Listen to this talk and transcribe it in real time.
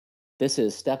This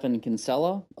is Stefan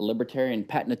Kinsella, a libertarian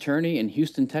patent attorney in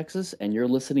Houston, Texas, and you're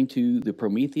listening to the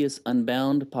Prometheus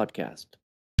Unbound podcast.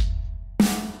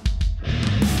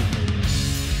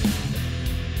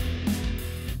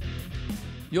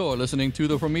 You're listening to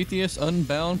the Prometheus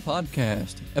Unbound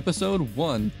podcast, Episode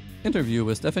 1, Interview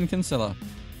with Stefan Kinsella.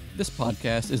 This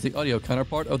podcast is the audio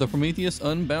counterpart of the Prometheus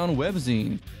Unbound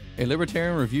webzine, a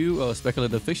libertarian review of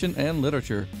speculative fiction and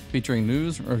literature, featuring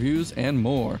news, reviews, and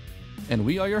more. And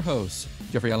we are your hosts,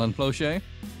 Jeffrey Allen Plauché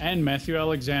and Matthew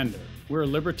Alexander. We're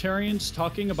libertarians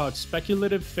talking about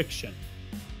speculative fiction.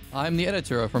 I'm the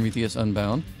editor of Prometheus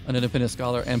Unbound, an independent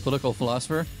scholar and political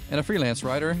philosopher, and a freelance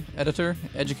writer, editor,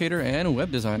 educator, and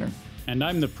web designer. And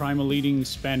I'm the primal leading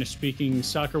Spanish-speaking,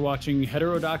 soccer-watching,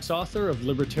 heterodox author of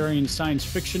libertarian science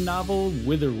fiction novel,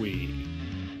 Witherweed.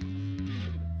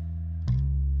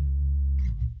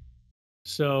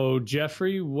 So,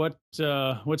 Jeffrey,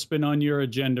 what's been on your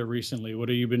agenda recently? What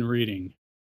have you been reading?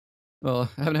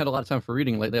 Well, I haven't had a lot of time for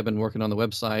reading lately. I've been working on the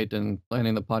website and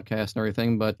planning the podcast and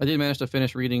everything, but I did manage to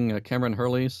finish reading Cameron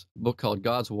Hurley's book called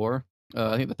God's War.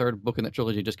 I think the third book in that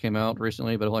trilogy just came out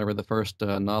recently, but I've only read the first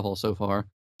novel so far.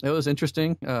 It was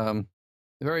interesting.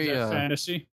 Very Is that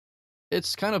fantasy?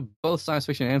 It's kind of both science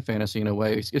fiction and fantasy in a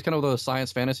way. It's kind of those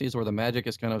science fantasies where the magic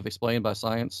is kind of explained by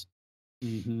science.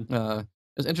 Mm-hmm.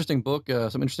 It's an interesting book,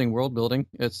 some interesting world building.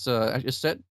 It's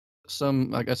set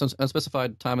some, I guess,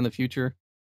 unspecified time in the future.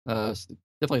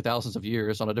 Definitely thousands of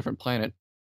years on a different planet,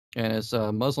 and it's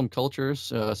Muslim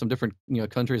cultures, some different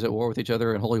countries at war with each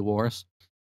other in holy wars,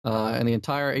 and the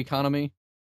entire economy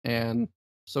and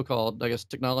so-called, I guess,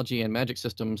 technology and magic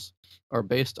systems are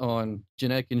based on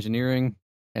genetic engineering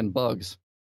and bugs.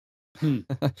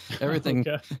 Everything.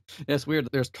 Okay. It's weird.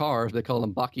 There's cars, they call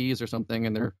them bakis or something,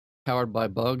 and they're powered by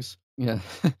bugs. Yeah,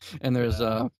 and there's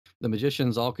the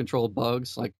magicians all control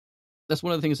bugs. Like that's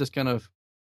one of the things that's kind of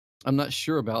I'm not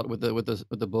sure about with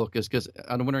the book is because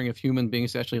I'm wondering if human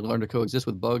beings actually learn to coexist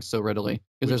with bugs so readily.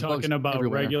 We're talking about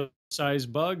everywhere. Regular size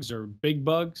bugs or big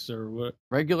bugs or what?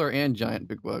 Regular and giant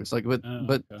big bugs. Like but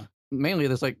Okay. mainly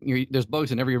there's there's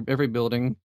bugs in every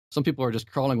building. Some people are just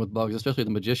crawling with bugs, especially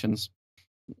the magicians.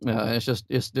 And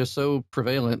they're so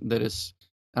prevalent that it's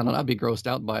I don't know. I'd be grossed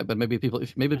out by it, but maybe people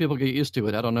get used to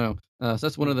it. I don't know. So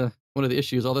that's one of the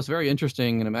issues. Although it's very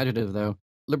interesting and imaginative, though.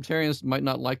 Libertarians might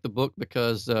not like the book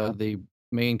because the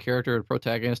main character,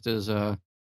 protagonist, is I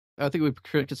think we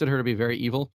consider her to be very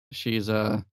evil. She's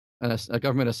a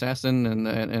government assassin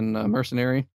and a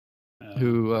mercenary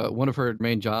who one of her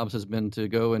main jobs has been to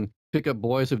go and pick up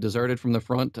boys who've deserted from the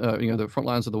front, the front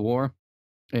lines of the war,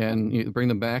 and bring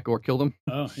them back or kill them.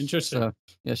 Oh, interesting. So,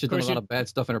 yeah, she's done a lot of bad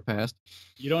stuff in her past.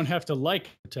 You don't have to like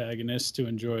protagonists to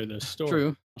enjoy this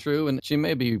story. True, and she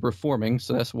may be reforming,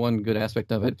 so that's one good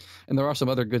aspect of it. And there are some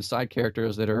other good side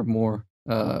characters that are more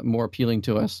appealing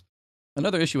to us.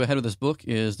 Another issue I had with this book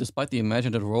is, despite the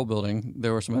imaginative world building,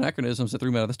 there were some anachronisms that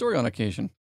threw me out of the story on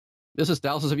occasion. This is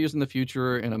thousands of years in the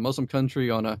future in a Muslim country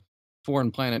on a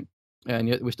foreign planet, and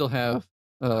yet we still have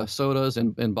sodas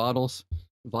in bottles,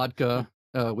 vodka,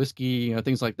 whiskey,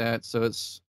 things like that. So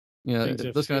it's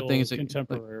those kind of things.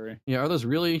 Contemporary. Are those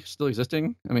really still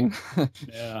existing? I mean,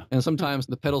 yeah. And sometimes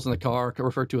the pedals in the car are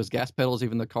referred to as gas pedals,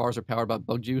 even the cars are powered by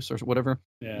bug juice or whatever.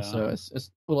 Yeah. So it's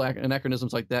little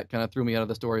anachronisms like that kind of threw me out of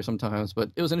the story sometimes.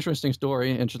 But it was an interesting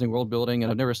story, interesting world building,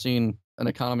 and I've never seen an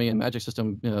economy and magic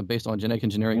system based on genetic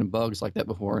engineering and bugs like that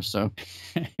before. So,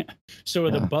 so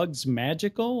are the bugs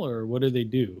magical, or what do they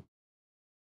do?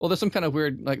 Well, there's some kind of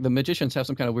weird, like the magicians have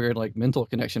some kind of weird, like mental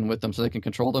connection with them, so they can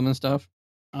control them and stuff.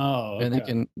 Oh, okay. And they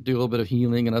can do a little bit of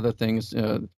healing and other things,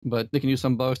 but they can use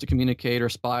some bugs to communicate or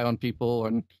spy on people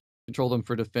and control them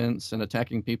for defense and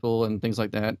attacking people and things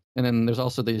like that. And then there's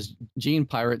also these gene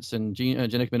pirates and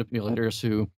genetic manipulators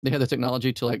who they have the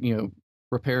technology to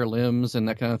repair limbs and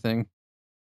that kind of thing.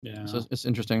 Yeah, so it's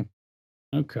interesting.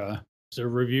 Okay, is there a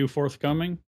review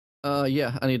forthcoming?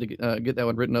 Yeah, I need to get that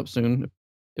one written up soon.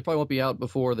 It probably won't be out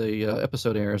before the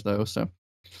episode airs, though, so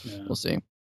we'll see.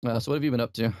 So what have you been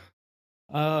up to?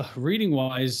 Reading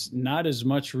wise, not as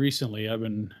much recently. I've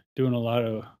been doing a lot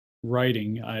of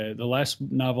writing. The last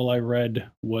novel I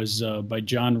read was by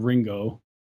John Ringo,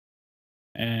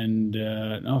 and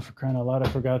for crying out loud, I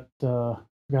forgot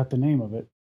the name of it.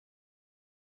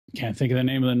 Can't think of the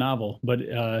name of the novel, but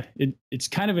it's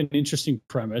kind of an interesting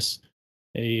premise.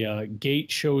 A gate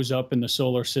shows up in the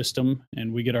solar system,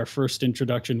 and we get our first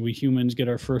introduction. We humans get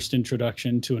our first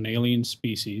introduction to an alien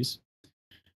species.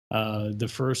 The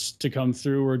first to come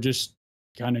through are just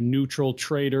kind of neutral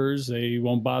traders. They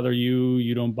won't bother you.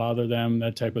 You don't bother them,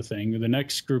 that type of thing. The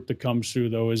next group that comes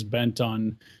through, though, is bent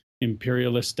on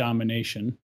imperialist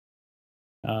domination.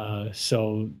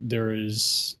 So there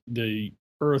is the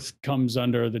Earth comes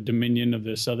under the dominion of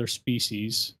this other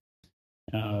species.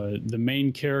 The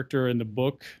main character in the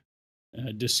book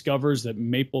discovers that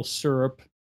maple syrup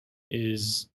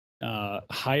is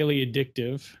highly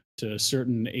addictive to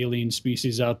certain alien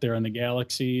species out there in the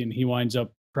galaxy, and he winds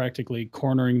up practically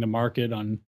cornering the market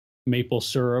on maple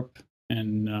syrup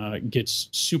and gets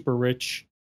super rich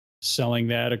selling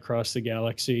that across the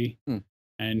galaxy.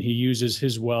 And he uses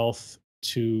his wealth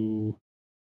to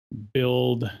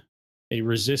build a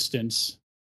resistance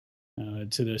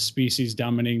to the species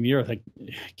dominating the Earth. I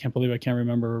can't believe I can't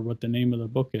remember what the name of the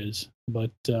book is,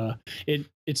 but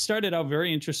it started out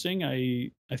very interesting.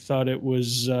 I thought it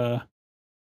was an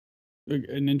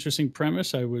interesting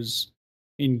premise. I was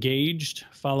engaged,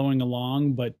 following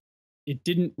along, but it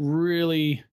didn't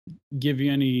really give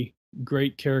you any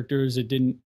great characters. It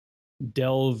didn't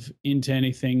delve into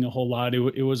anything a whole lot.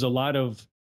 It was a lot of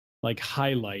like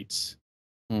highlights,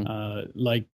 you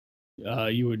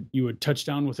would touch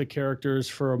down with the characters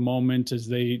for a moment as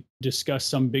they discuss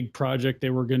some big project they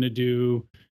were going to do,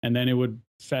 and then it would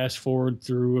fast forward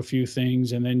through a few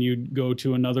things, and then you'd go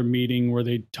to another meeting where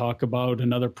they talk about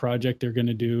another project they're going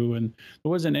to do, and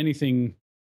there wasn't anything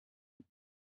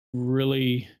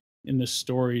really in the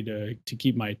story to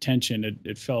keep my attention.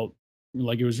 It felt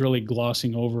like it was really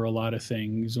glossing over a lot of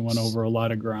things and went over a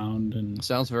lot of ground. And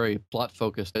sounds very plot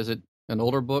focused. Is it an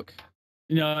older book?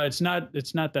 No, it's not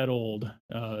that old.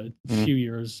 A few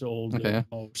years old at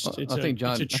most. It's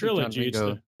a trilogy.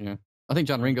 I think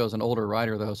John Ringo is an older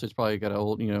writer though, so it's probably got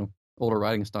an older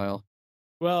writing style.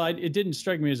 Well, it didn't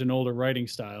strike me as an older writing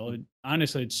style.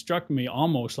 Honestly, it struck me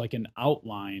almost like an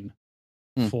outline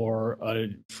for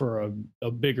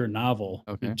a bigger novel.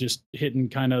 Okay. Just hitting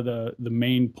kind of the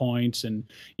main points, and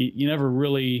you never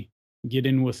really get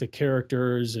in with the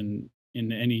characters and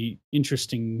in any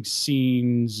interesting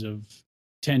scenes of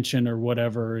tension or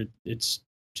whatever. It's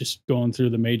just going through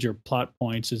the major plot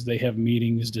points as they have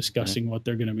meetings discussing what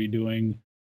they're going to be doing.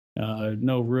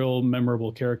 No real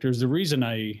memorable characters. The reason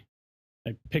I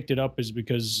picked it up is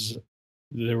because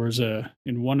there was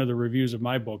in one of the reviews of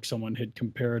my book, someone had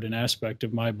compared an aspect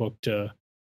of my book to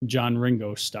John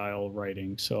Ringo style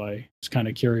writing. So I was kind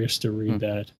of curious to read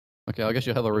that. Okay, I guess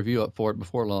you'll have a review up for it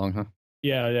before long, huh?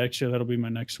 Yeah, actually, that'll be my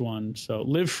next one. So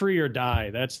Live Free or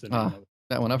Die, that's the name of it.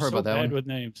 That one, I've heard about that one. Bad with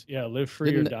names. Yeah, Live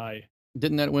Free or Die.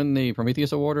 Didn't that win the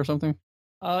Prometheus Award or something?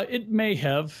 It may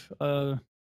have.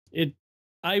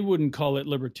 I wouldn't call it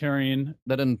libertarian.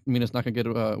 That doesn't mean it's not going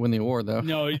to win the award, though.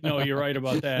 No, you're right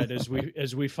about that.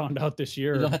 As we found out this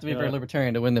year, you don't have to be very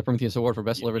libertarian to win the Prometheus Award for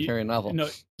best libertarian novel. No,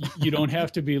 you don't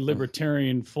have to be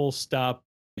libertarian. Full stop.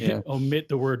 Yeah. Omit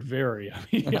the word "very." I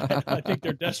mean, I think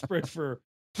they're desperate for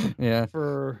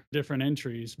different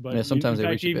entries. But sometimes in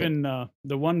fact, even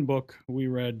the one book we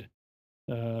read,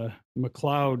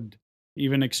 McLeod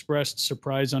even expressed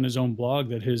surprise on his own blog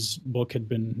that his book had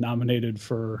been nominated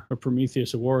for a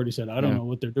Prometheus Award. He said, I don't know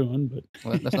what they're doing, but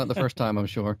well, that's not the first time, I'm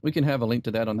sure. We can have a link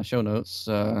to that on the show notes,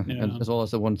 as well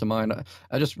as the one to mine.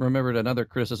 I just remembered another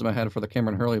criticism I had for the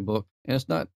Cameron Hurley book, and it's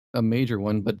not a major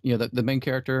one, but the main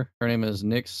character, her name is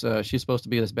Nyx. She's supposed to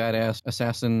be this badass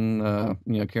assassin,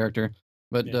 character.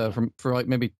 But for like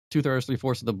maybe 2/3,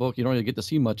 3/4 of the book, you don't really get to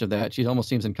see much of that. She almost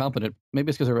seems incompetent. Maybe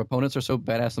it's because her opponents are so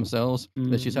badass themselves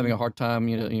that she's having a hard time,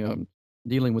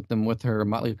 dealing with them with her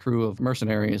motley crew of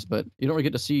mercenaries. But you don't really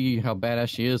get to see how badass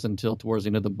she is until towards the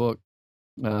end of the book.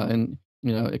 And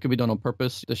it could be done on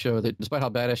purpose to show that despite how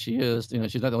badass she is,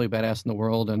 she's not the only badass in the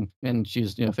world, and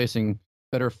she's facing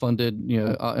better funded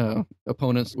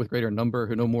opponents with greater number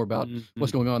who know more about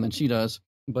what's going on than she does.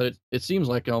 But it seems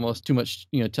like almost too much,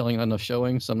 telling, not enough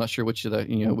showing. So I'm not sure which is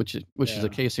the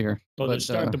case here. Well, but, to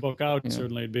start the book out,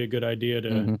 certainly it'd be a good idea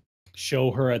to show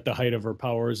her at the height of her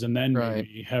powers, and then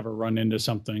maybe have her run into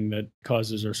something that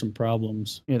causes her some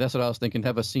problems. Yeah, that's what I was thinking.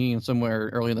 Have a scene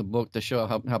somewhere early in the book to show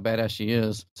how badass she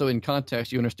is. So in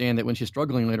context, you understand that when she's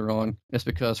struggling later on, it's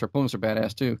because her opponents are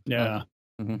badass too. Yeah.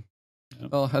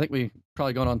 Well, I think we've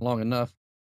probably gone on long enough.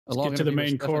 Let's get to the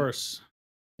main course.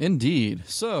 Indeed.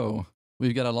 So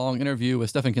we've got a long interview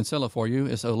with Stefan Kinsella for you.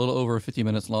 It's a little over 50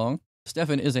 minutes long.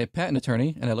 Stefan is a patent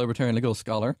attorney and a libertarian legal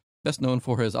scholar, best known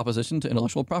for his opposition to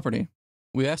intellectual property.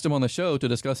 We asked him on the show to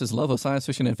discuss his love of science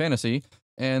fiction and fantasy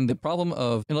and the problem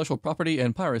of intellectual property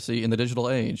and piracy in the digital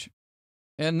age.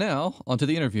 And now, on to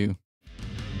the interview.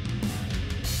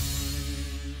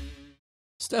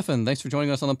 Stefan, thanks for joining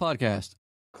us on the podcast.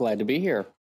 Glad to be here.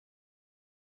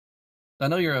 I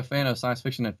know you're a fan of science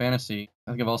fiction and fantasy.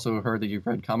 I think I've also heard that you've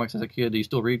read comics as a kid. Do you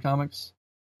still read comics?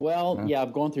 Well, Uh, yeah,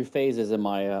 I've gone through phases in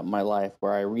my life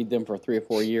where I read them for 3 or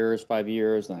 4 years, 5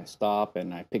 years, and I stop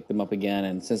and I pick them up again.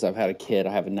 And since I've had a kid,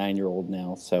 I have a 9-year-old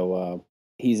now, so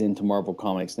he's into Marvel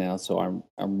comics now. So I'm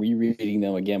rereading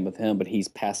them again with him, but he's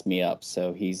passed me up,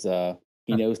 so he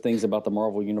knows things about the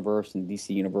Marvel universe and DC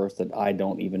universe that I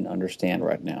don't even understand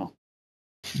right now.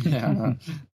 yeah.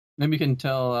 Maybe you can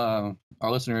tell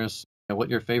our listeners what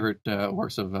your favorite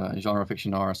works of genre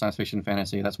fiction are, science fiction,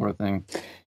 fantasy, that sort of thing.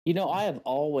 I have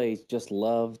always just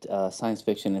loved science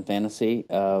fiction and fantasy.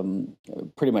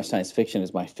 Pretty much science fiction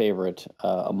is my favorite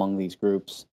among these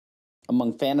groups.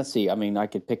 Among fantasy, I mean, I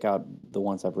could pick out the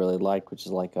ones I've really liked, which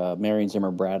is like Marion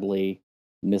Zimmer Bradley,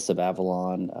 Mists of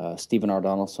Avalon, Stephen R.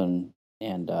 Donaldson,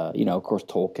 and, of course,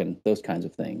 Tolkien, those kinds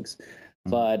of things.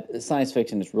 Mhm. But science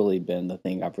fiction has really been the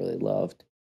thing I've really loved.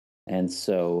 And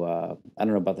so I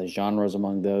don't know about the genres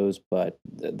among those, but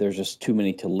there's just too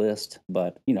many to list.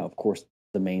 But, of course,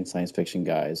 the main science fiction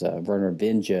guys, Werner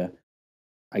Vinge,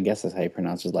 I guess that's how you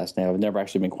pronounce his last name. I've never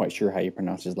actually been quite sure how you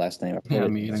pronounce his last name. I've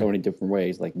heard it in so many different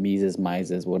ways, like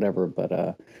Mises, whatever.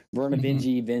 But Werner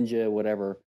Vinge,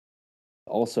 whatever.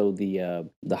 Also the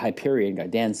Hyperion guy,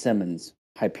 Dan Simmons,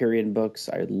 Hyperion books.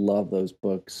 I love those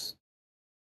books.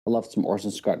 I love some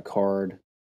Orson Scott Card.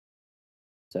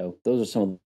 So those are some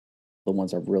of the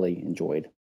ones I've really enjoyed.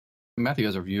 Matthew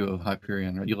has a review of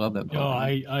Hyperion, right? You love that book. Oh,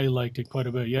 right? I liked it quite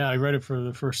a bit. Yeah, I read it for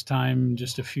the first time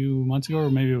just a few months ago,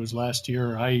 or maybe it was last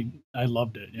year. I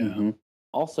loved it. Yeah. Mm-hmm.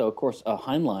 Also, of course,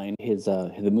 Heinlein, his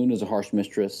The Moon is a Harsh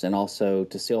Mistress, and also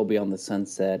To Sail Beyond the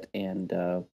Sunset, and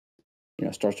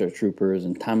Starship Troopers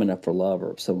and Time Enough for Love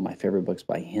are some of my favorite books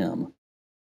by him.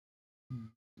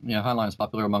 Yeah, Heinlein is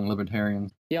popular among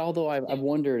libertarians. Yeah, although I've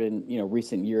wondered in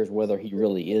recent years whether he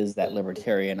really is that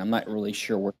libertarian. I'm not really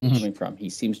sure where he's coming from. He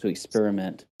seems to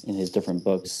experiment in his different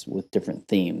books with different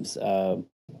themes.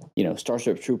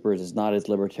 Starship Troopers is not as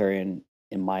libertarian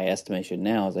in my estimation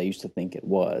now as I used to think it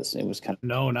was. It was kind of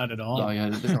No, not at all. Oh yeah,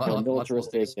 there's a lot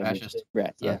militaristic, fascist.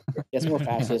 right? Yeah, it's more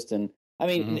fascist, and I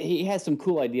mean, he has some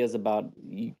cool ideas about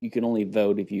you can only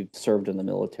vote if you've served in the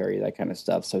military, that kind of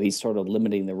stuff. So he's sort of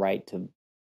limiting the right to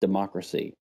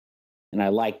democracy. And I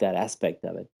like that aspect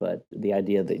of it. But the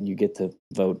idea that you get to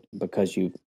vote because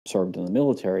you've served in the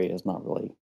military is not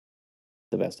really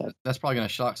the best idea. That's probably going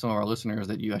to shock some of our listeners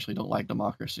that you actually don't like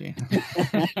democracy.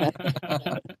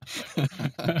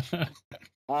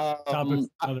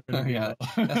 Yeah,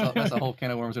 that's a whole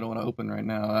can of worms we don't want to open right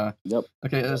now. Yep.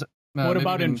 Okay. What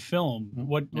about in film?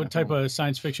 What type of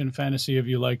science fiction fantasy have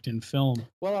you liked in film?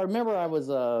 Well, I remember I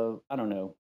was I don't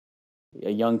know,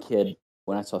 a young kid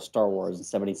when I saw Star Wars in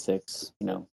 '76.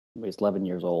 I was 11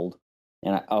 years old,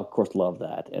 and I of course love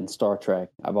that. And Star Trek.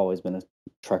 I've always been a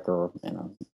Trekker,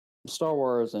 and Star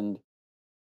Wars, and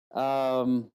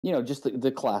just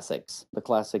the classics, the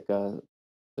classic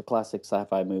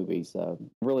sci-fi movies.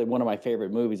 Really, one of my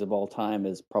favorite movies of all time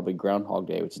is probably Groundhog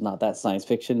Day, which is not that science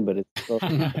fiction, but it's a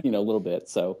little bit.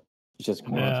 So it's just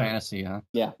more fantasy, huh?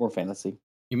 Yeah, more fantasy.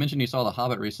 You mentioned you saw The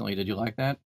Hobbit recently. Did you like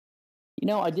that?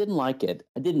 I didn't like it.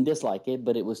 I didn't dislike it,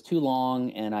 but it was too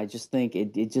long, and I just think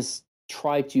it just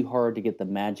tried too hard to get the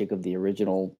magic of the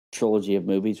original trilogy of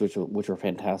movies, which were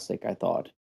fantastic. I thought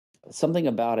something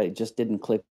about it just didn't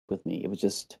click with me. It was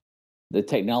just the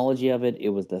technology of it. It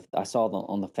was I saw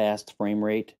on the fast frame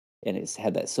rate, and it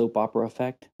had that soap opera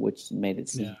effect, which made it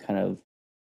seem kind of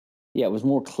it was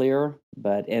more clear.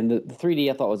 But and the 3D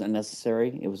I thought was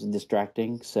unnecessary. It was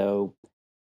distracting. So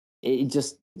it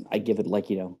just I give it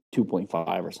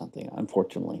 2.5 or something.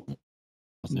 Unfortunately,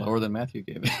 it's lower than Matthew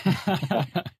gave it.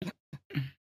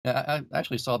 Yeah, I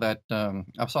actually saw that.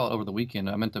 I saw it over the weekend.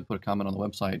 I meant to put a comment on the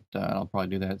website. I'll probably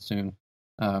do that soon.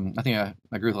 I think I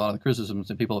agree with a lot of the criticisms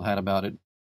that people have had about it.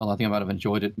 Well, I think I might have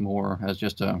enjoyed it more as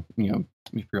just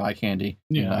pure eye candy.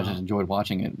 Yeah, I just enjoyed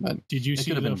watching it. But did you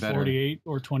see the 48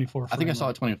 or 24? I think I saw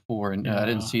it 24, and I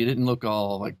didn't see it. Didn't look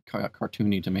all like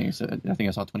cartoony to me. So I think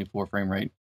I saw 24 frame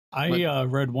rate. I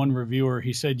read one reviewer.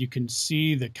 He said you can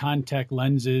see the contact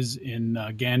lenses in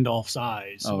Gandalf's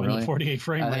eyes. Oh, really? The 48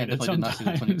 frame rate. I definitely did not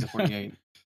see the 48.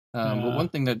 But one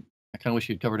thing that I kind of wish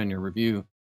you'd covered in your review,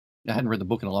 I hadn't read the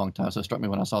book in a long time, so it struck me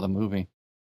when I saw the movie.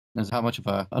 Is how much of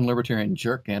a unlibertarian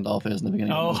jerk Gandalf is in the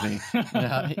beginning of the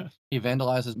movie. He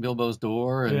vandalizes Bilbo's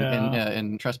door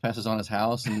and trespasses on his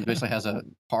house, and basically has a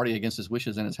party against his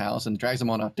wishes in his house, and drags him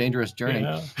on a dangerous journey,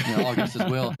 all against his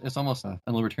will. It's almost a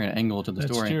unlibertarian angle to the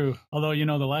story. That's true. Although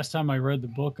the last time I read the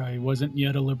book, I wasn't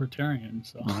yet a libertarian.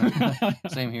 So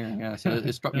same here. Yeah. So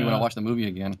it struck me when I watched the movie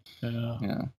again.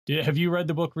 Yeah. Have you read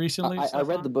the book recently? I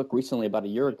read the book recently about a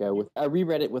year ago. I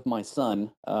reread it with my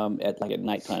son at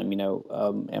nighttime.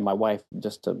 And my wife,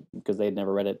 just because they had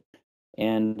never read it.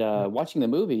 And watching the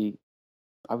movie,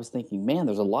 I was thinking, man,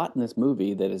 there's a lot in this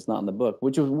movie that is not in the book,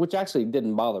 which actually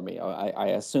didn't bother me. I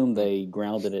assumed they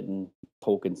grounded it in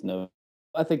Tolkien's note.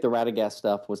 I think the Radagast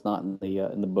stuff was not in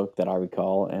the book that I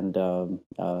recall, and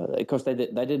of course that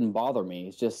didn't bother me.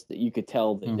 It's just that you could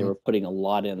tell that they were putting a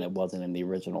lot in that wasn't in the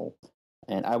original,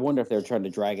 and I wonder if they were trying to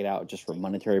drag it out just for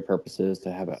monetary purposes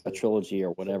to have a trilogy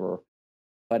or whatever.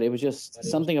 But it was just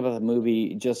something about the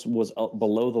movie just was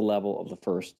below the level of the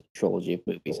first trilogy of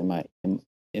movies in my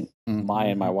and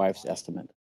my wife's estimate.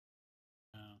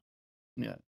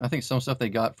 Yeah, I think some stuff they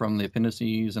got from the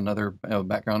appendices and other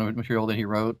background material that he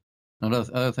wrote, and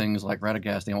other things like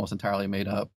Radagast they almost entirely made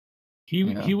up.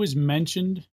 He was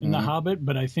mentioned in The Hobbit,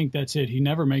 but I think that's it. He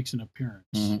never makes an appearance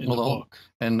in the book.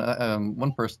 And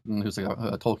one person who's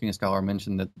a Tolkien scholar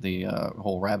mentioned that the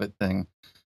whole rabbit thing,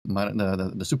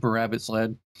 the super rabbit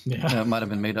sled, might have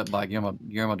been made up by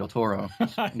Guillermo del Toro.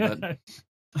 But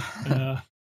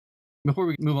before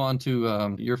we move on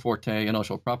to your forte,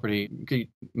 intellectual property, could you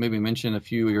maybe mention a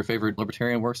few of your favorite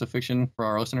libertarian works of fiction for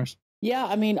our listeners? Yeah,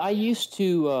 I mean, I used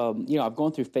to, I've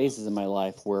gone through phases in my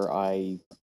life where I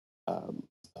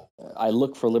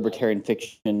look for libertarian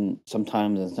fiction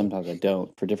sometimes, and sometimes I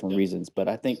don't for different reasons. But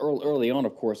I think early on,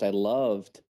 of course, I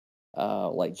loved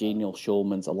like J. Neil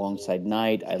Schulman's Alongside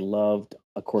Night. I loved,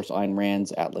 of course, Ayn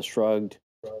Rand's Atlas Shrugged.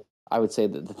 I would say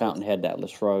that The Fountainhead and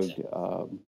Atlas Shrugged,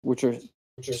 which are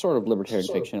sort of libertarian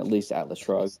fiction, at least Atlas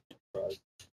Shrugged,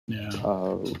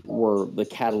 were the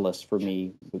catalyst for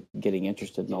me getting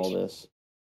interested in all this.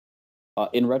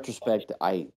 In retrospect,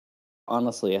 I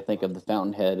think of The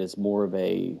Fountainhead as more of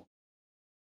a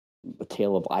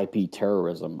tale of IP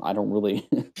terrorism. I don't really.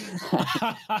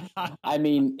 I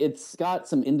mean, it's got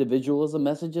some individualism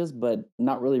messages, but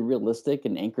not really realistic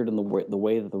and anchored in the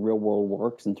way that the real world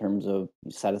works in terms of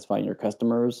satisfying your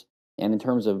customers and in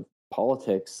terms of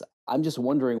politics. I'm just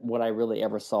wondering what I really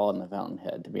ever saw in The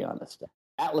Fountainhead, to be honest.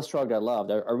 Atlas Shrugged I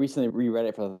loved. I recently reread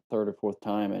it for the third or fourth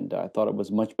time, and I thought it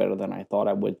was much better than I thought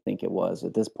I would think it was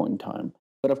at this point in time.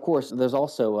 But of course, there's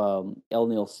also L.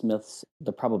 Neil Smith's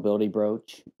The Probability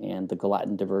Broach and The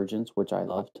Gallatin Divergence, which I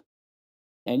loved.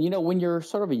 And, when you're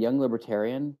sort of a young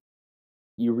libertarian,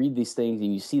 you read these things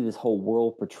and you see this whole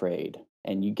world portrayed,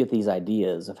 and you get these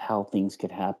ideas of how things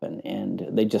could happen, and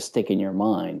they just stick in your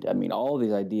mind. I mean, all of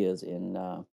these ideas in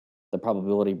The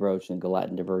Probability Broach and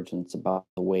Gallatin Divergence about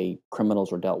the way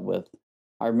criminals are dealt with.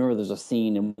 I remember there's a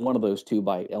scene in one of those two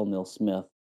by L. Neil Smith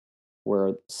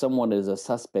where someone is a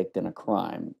suspect in a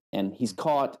crime, and he's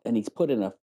caught and he's put in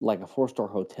a 4-star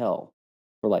hotel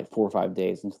for like 4 or 5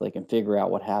 days until they can figure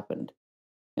out what happened.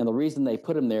 And the reason they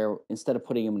put him there instead of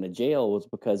putting him in a jail was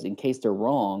because in case they're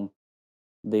wrong,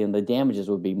 then the damages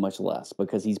would be much less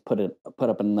because he's put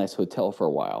up in a nice hotel for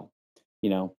a while.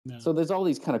 So there's all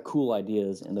these kind of cool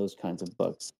ideas in those kinds of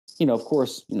books. Of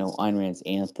course, Ayn Rand's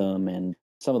Anthem and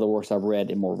some of the works I've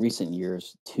read in more recent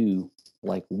years too,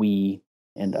 like We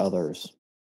and others.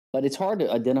 But it's hard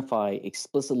to identify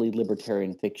explicitly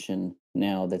libertarian fiction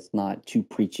now that's not too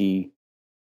preachy,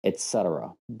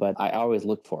 etc. But I always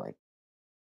look for it.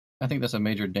 I think that's a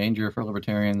major danger for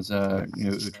libertarians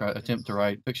who attempt to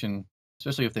write fiction,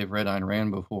 especially if they've read Ayn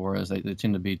Rand before, as they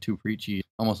tend to be too preachy,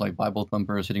 almost like Bible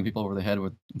thumpers, hitting people over the head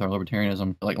with their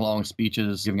libertarianism, like long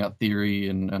speeches, giving out theory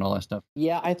and all that stuff.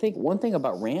 Yeah, I think one thing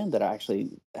about Rand that I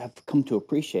actually have come to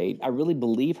appreciate, I really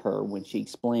believe her when she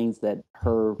explains that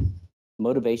her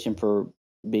motivation for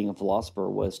being a philosopher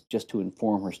was just to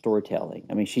inform her storytelling.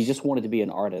 I mean, she just wanted to be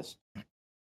an artist.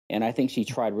 And I think she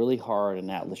tried really hard in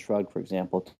Atlas Shrugged, for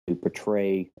example, to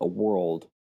portray a world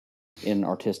in an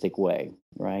artistic way,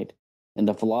 right? And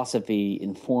the philosophy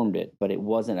informed it, but it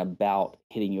wasn't about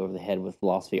hitting you over the head with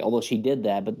philosophy. Although she did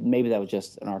that, but maybe that was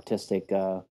just an artistic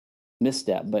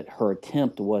misstep. But her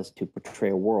attempt was to portray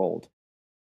a world.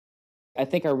 I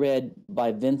think I read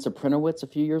by Vince Aprinowitz a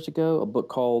few years ago a book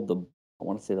called The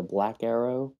Black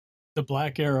Arrow. The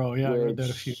Black Arrow, yeah, I read that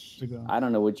a few years ago. I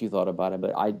don't know what you thought about it,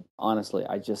 but I honestly,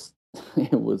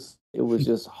 it was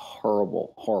just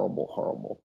horrible, horrible,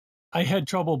 horrible. I had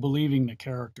trouble believing the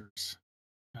characters.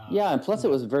 Yeah, and plus it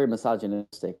was very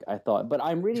misogynistic, I thought. But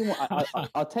I'm reading one.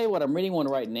 I'll tell you what, I'm reading one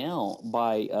right now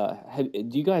by.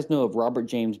 Do you guys know of Robert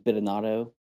James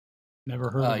Bidonato? Never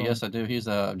heard of him. Yes, I do. He's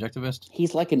an objectivist.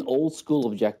 He's like an old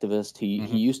school objectivist. He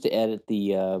used to edit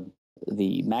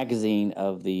the magazine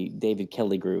of the David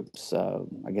Kelly groups.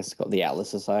 I guess it's called the Atlas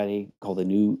Society, called the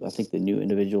New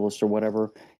Individualist or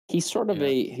whatever. He's sort of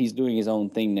he's doing his own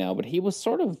thing now, but he was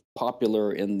sort of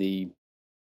popular in the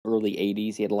early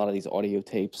 80s. He had a lot of these audio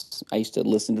tapes. I used to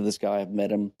listen to this guy. I've met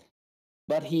him.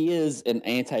 But he is an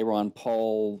anti-Ron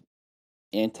Paul,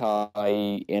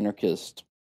 anti-anarchist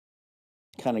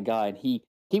kind of guy. And he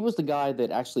was the guy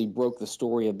that actually broke the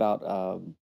story about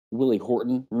Willie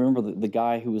Horton. Remember the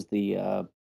guy who was the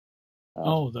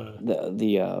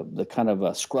the kind of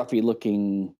a scruffy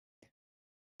looking,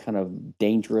 kind of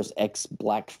dangerous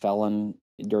ex-black felon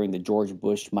during the George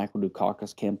Bush Michael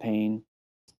Dukakis campaign.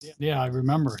 Yeah, I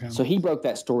remember him. So he broke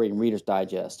that story in Reader's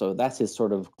Digest. So that's his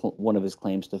sort of one of his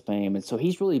claims to fame. And so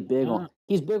he's really big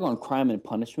on crime and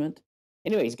punishment.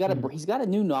 Anyway, he's got a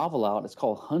new novel out. It's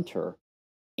called Hunter.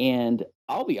 And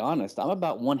I'll be honest, I'm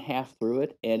about one half through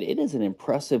it, and it is an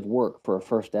impressive work for a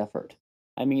first effort.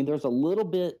 I mean, there's a little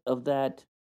bit of that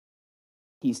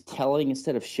he's telling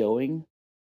instead of showing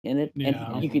in it.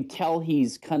 Yeah. And you can tell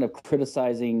he's kind of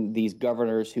criticizing these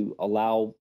governors who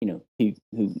allow, who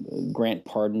grant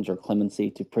pardons or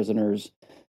clemency to prisoners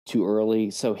too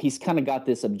early. So he's kind of got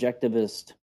this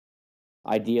objectivist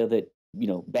idea that,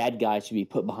 bad guys should be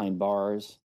put behind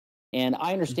bars. And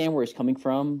I understand where he's coming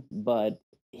from, but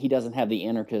he doesn't have the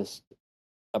anarchist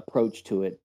approach to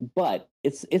it. But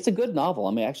it's a good novel.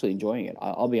 I'm actually enjoying it.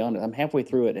 I'll be honest. I'm halfway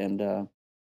through it, and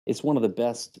it's one of the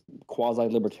best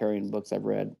quasi-libertarian books I've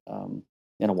read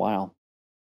in a while.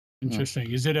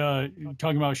 Interesting. Is it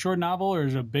talking about a short novel, or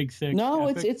is it a big, thick? No,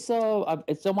 epic? it's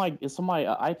on my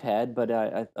iPad, but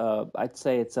I'd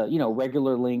say it's a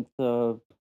regular length.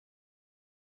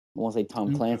 I won't say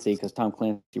Tom Clancy, because Tom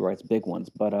Clancy writes big ones,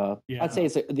 but I'd say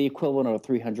it's the equivalent of a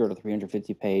 300 or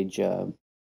 350 page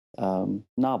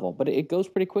novel. But it goes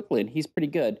pretty quickly, and he's pretty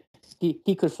good.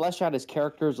 He could flesh out his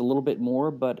characters a little bit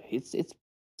more, but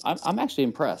I'm actually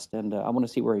impressed, and I want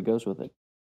to see where he goes with it.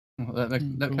 Well, that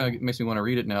kind of makes me want to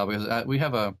read it now, because I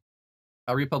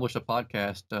republished a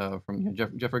podcast from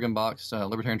Jeff Riggenbach's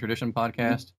Libertarian Tradition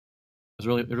podcast. It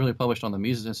was really published on the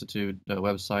Mises Institute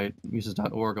website,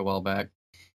 Mises.org, a while back,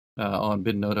 on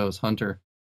Ben Noto's Hunter.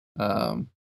 And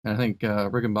I think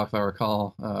Riggenbach, if I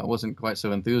recall, wasn't quite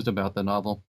so enthused about the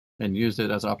novel and used it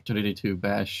as an opportunity to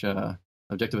bash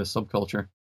objectivist subculture.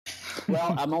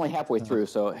 Well, I'm only halfway through,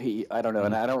 so I don't know,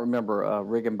 and I don't remember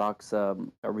Riggenbach's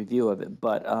review of it,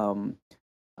 but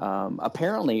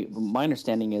apparently, my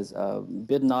understanding is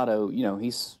Ben Noto,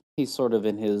 he's sort of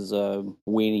in his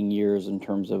waning years in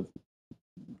terms of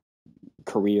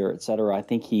career, et cetera. I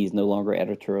think he's no longer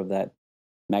editor of that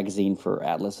magazine for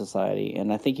Atlas Society,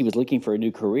 and I think he was looking for a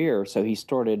new career, so he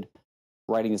started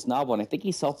writing this novel, and I think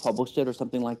he self-published it or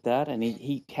something like that, and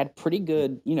he had pretty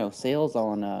good, sales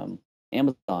on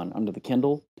Amazon under the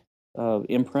Kindle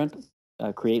imprint,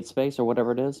 Create Space or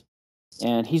whatever it is,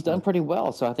 and he's done pretty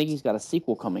well. So I think he's got a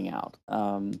sequel coming out.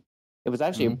 It was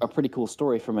actually a pretty cool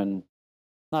story from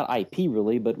not IP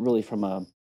really, but really from a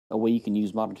way you can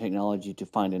use modern technology to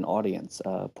find an audience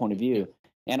point of view.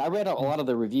 And I read a lot of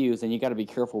the reviews, and you got to be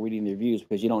careful reading the reviews,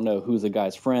 because you don't know who's the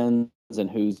guy's friends and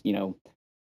who's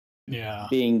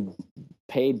being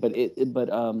paid.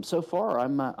 But so far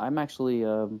I'm actually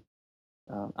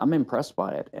I'm impressed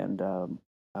by it, and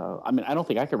I mean, I don't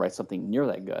think I could write something near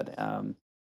that good.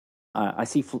 I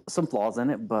see some flaws in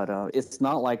it, but it's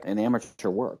not like an amateur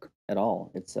work at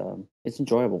all. It's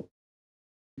enjoyable.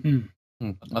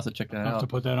 I'll have to check that out. I'll have to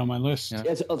put that on my list.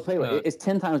 Yeah. I'll tell you what, it's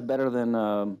 10 times better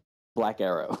than Black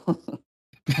Arrow.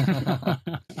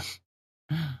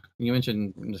 You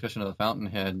mentioned in discussion of the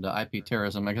Fountainhead, IP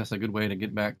terrorism. I guess a good way to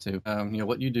get back to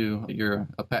what you do. You're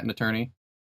a patent attorney,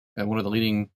 and one of the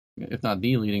leading, if not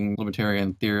the leading,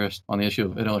 libertarian theorist on the issue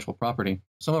of intellectual property.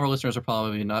 Some of our listeners will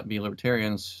probably not be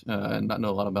libertarians and not know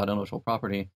a lot about intellectual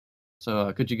property.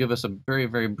 So could you give us a very,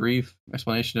 very brief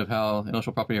explanation of how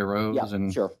intellectual property arose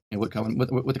and sure. What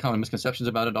the common misconceptions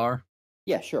about it are?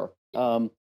 Yeah, sure.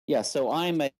 So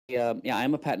I'm a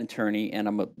patent attorney,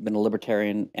 and been a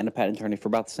libertarian and a patent attorney for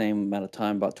about the same amount of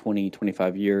time, about 20,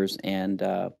 25 years. And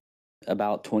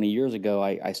about 20 years ago,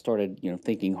 I started,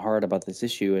 thinking hard about this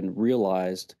issue and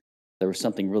realized there was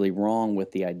something really wrong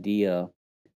with the idea,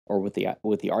 or with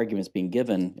the arguments being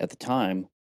given at the time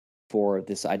for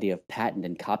this idea of patent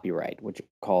and copyright, which are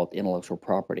called intellectual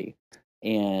property.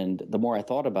 And the more I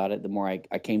thought about it, the more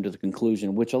I came to the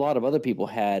conclusion, which a lot of other people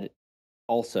had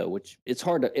also, which it's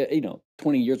hard to,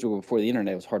 20 years ago before the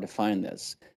internet, it was hard to find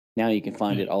this. Now you can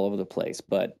find it all over the place.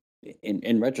 But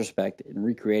in retrospect, in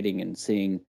recreating and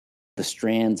seeing the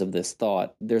strands of this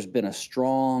thought, there's been a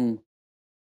strong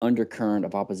undercurrent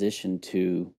of opposition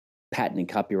to patent and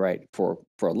copyright for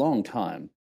a long time,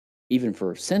 even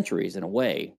for centuries in a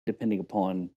way, depending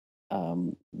upon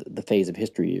the phase of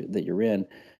history that you're in.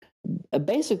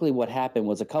 Basically, what happened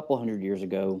was a couple hundred years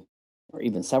ago, or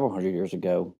even several hundred years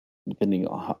ago, depending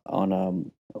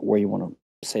on where you want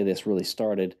to say this really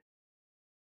started,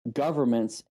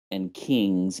 governments and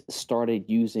kings started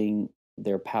using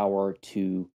their power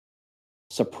to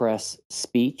suppress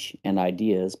speech and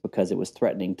ideas because it was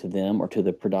threatening to them or to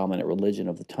the predominant religion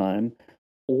of the time,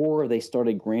 or they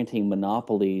started granting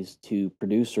monopolies to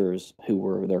producers who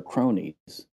were their cronies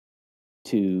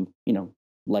to,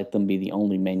 let them be the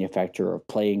only manufacturer of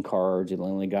playing cards and the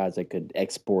only guys that could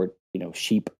export,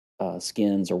 sheep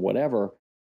skins or whatever.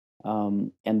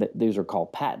 And these are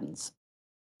called patents.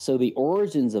 So the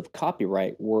origins of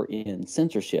copyright were in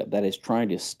censorship, that is, trying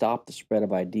to stop the spread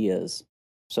of ideas.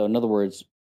 So, in other words,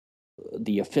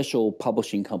 the official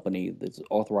publishing company that's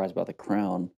authorized by the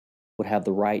crown would have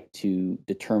the right to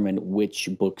determine which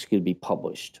books could be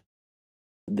published.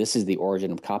 This is the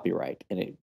origin of copyright, and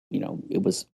it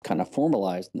was kind of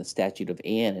formalized in the Statute of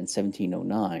Anne in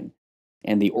 1709,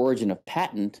 and the origin of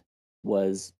patent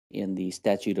was in the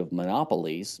Statute of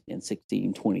Monopolies in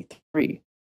 1623,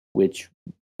 which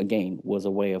again was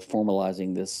a way of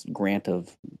formalizing this grant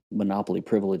of monopoly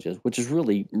privileges, which is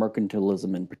really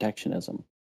mercantilism and protectionism.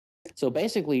 So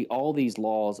basically, all these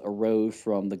laws arose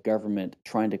from the government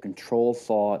trying to control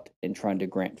thought and trying to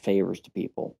grant favors to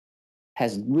people.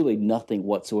 Has really nothing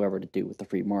whatsoever to do with the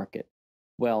free market.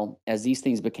 Well, as these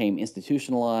things became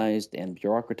institutionalized and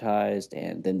bureaucratized,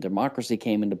 and then democracy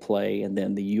came into play, and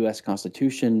then the U.S.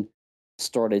 Constitution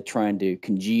started trying to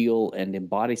congeal and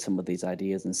embody some of these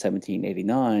ideas in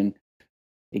 1789,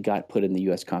 it got put in the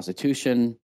U.S.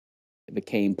 Constitution. It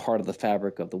became part of the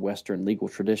fabric of the Western legal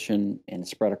tradition and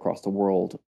spread across the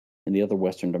world in the other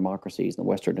Western democracies and the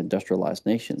Western industrialized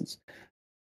nations.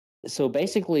 So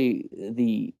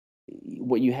basically,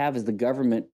 what you have is the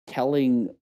government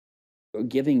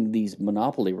giving these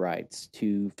monopoly rights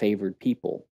to favored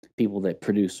people that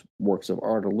produce works of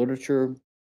art or literature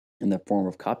in the form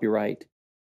of copyright,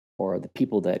 or the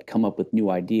people that come up with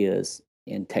new ideas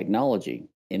in technology,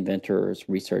 inventors,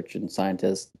 research and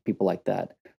scientists, people like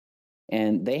that.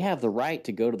 And they have the right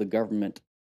to go to the government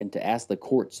and to ask the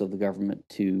courts of the government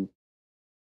to,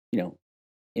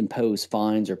 impose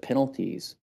fines or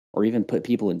penalties, or even put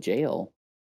people in jail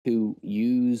who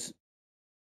use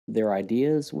their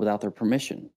ideas without their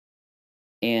permission.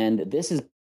 And this has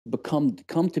come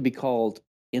to be called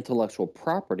intellectual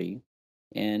property.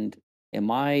 And in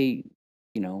my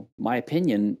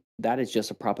opinion, that is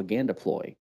just a propaganda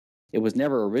ploy. It was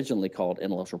never originally called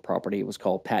intellectual property. It was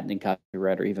called patent and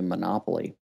copyright, or even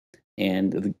monopoly.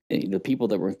 And the people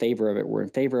that were in favor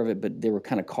of it, but they were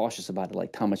kind of cautious about it,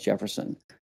 like Thomas Jefferson.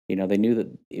 They knew that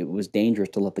it was dangerous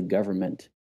to let the government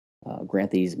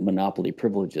grant these monopoly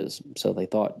privileges. So they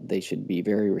thought they should be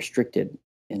very restricted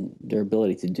in their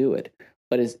ability to do it.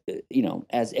 But as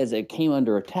it came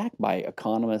under attack by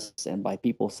economists and by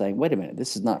people saying, wait a minute,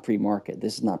 this is not free market.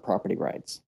 This is not property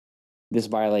rights. This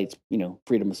violates,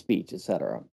 freedom of speech,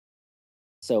 etc.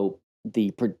 So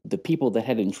the people that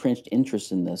had entrenched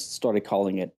interest in this started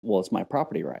calling it, well, it's my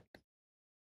property right.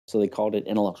 So they called it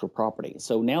intellectual property.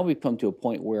 So now we've come to a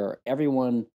point where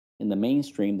everyone in the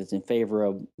mainstream that's in favor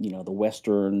of, the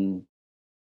Western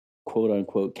quote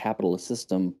unquote capitalist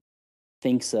system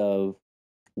thinks of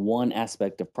one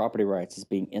aspect of property rights as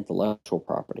being intellectual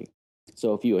property.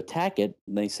 So if you attack it,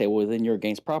 they say, well, then you're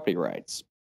against property rights.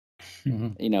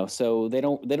 Mm-hmm. So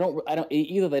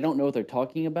either they don't know what they're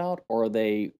talking about, or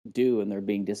they do and they're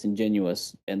being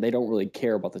disingenuous and they don't really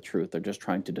care about the truth. They're just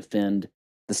trying to defend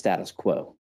the status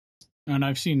quo. And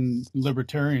I've seen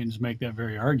libertarians make that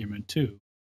very argument too.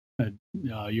 That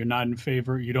you're not in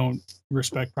favor, you don't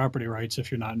respect property rights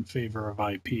if you're not in favor of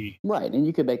IP. Right. And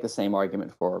you could make the same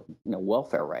argument for,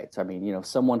 welfare rights. I mean,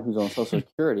 someone who's on Social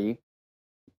Security,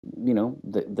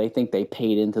 they think they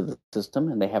paid into the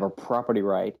system and they have a property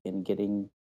right in getting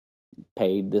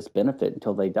paid this benefit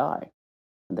until they die.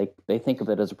 And they think of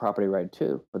it as a property right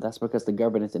too, but that's because the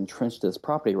government is entrenched this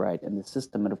property right in the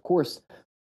system. And of course,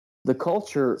 the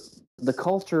culture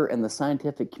and the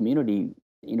scientific community,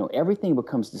 everything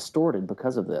becomes distorted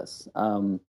because of this.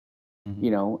 And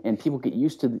people get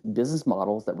used to business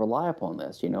models that rely upon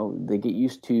this. They get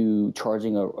used to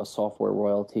charging a software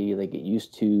royalty. They get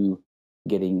used to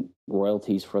getting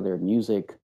royalties for their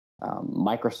music.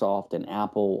 Microsoft and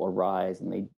Apple arise,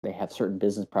 and they have certain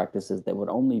business practices that would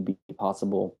only be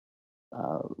possible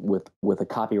with a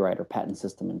copyright or patent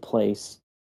system in place.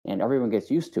 And everyone gets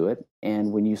used to it.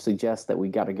 And when you suggest that we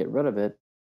got to get rid of it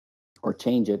or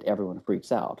change it, everyone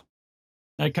freaks out.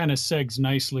 That kind of segs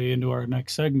nicely into our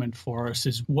next segment for us,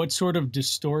 is what sort of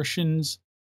distortions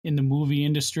in the movie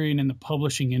industry and in the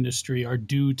publishing industry are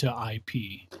due to IP?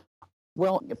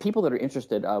 Well, people that are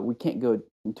interested, we can't go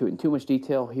into it in too much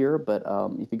detail here, but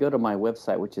if you go to my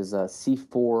website, which is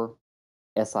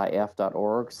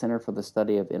c4sif.org, Center for the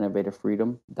Study of Innovative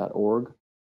Freedom.org,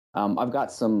 I've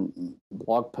got some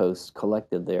blog posts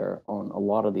collected there on a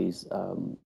lot of these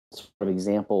sort of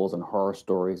examples and horror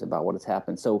stories about what has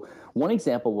happened. So one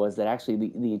example was that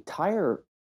actually the entire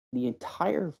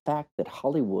fact that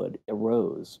Hollywood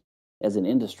arose as an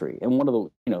industry and one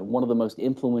of the most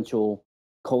influential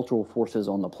cultural forces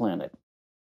on the planet.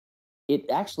 It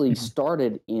actually Mhm.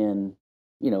 started in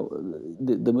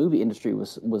the movie industry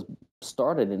was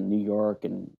started in New York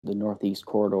and the Northeast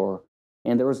corridor,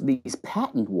 and there was these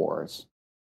patent wars.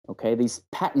 Okay, these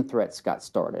patent threats got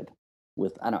started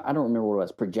with I don't remember what it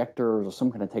was, projectors or some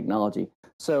kind of technology.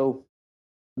 So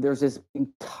there's this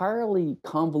entirely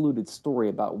convoluted story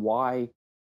about why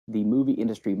the movie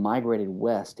industry migrated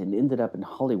west and ended up in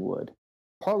Hollywood,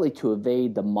 partly to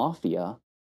evade the mafia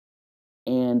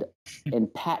and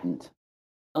patent.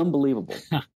 Unbelievable.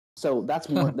 So that's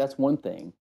one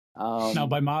thing. Now, Um,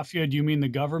 by mafia, do you mean the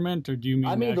government or do you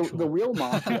I mean the mean the actual? real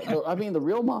mafia. I mean the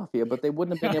real mafia, but they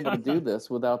wouldn't have been able to do this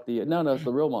without the no. It's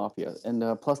the real mafia, and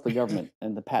plus the government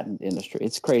and the patent industry.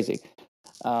 It's crazy.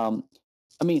 Um,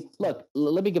 I mean, look.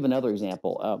 Let me give another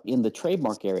example. In the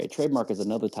trademark area, trademark is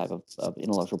another type of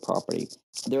intellectual property.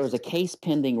 There is a case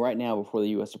pending right now before the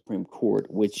U.S. Supreme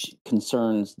Court, which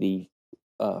concerns the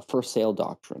first sale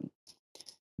doctrine.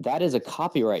 That is a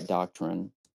copyright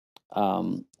doctrine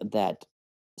that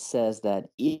says that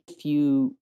if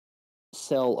you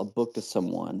sell a book to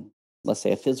someone, let's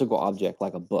say a physical object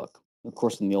like a book, of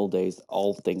course, in the old days,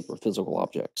 all things were physical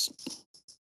objects,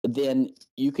 then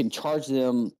you can charge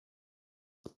them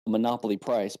a monopoly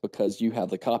price because you have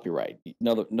the copyright. In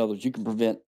other words, you can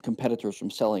prevent competitors from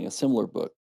selling a similar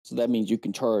book. So that means you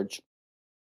can charge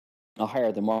a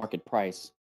higher than market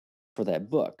price for that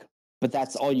book. But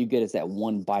that's all you get is that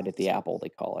one bite at the apple, they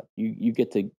call it. You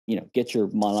get to, get your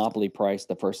monopoly price,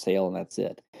 the first sale, and that's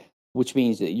it. Which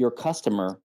means that your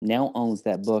customer now owns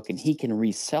that book and he can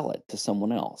resell it to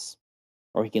someone else,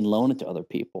 or he can loan it to other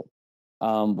people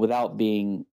without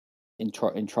being in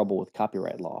trouble with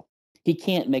copyright law. He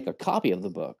can't make a copy of the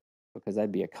book because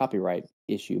that'd be a copyright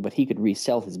issue, but he could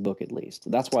resell his book at least.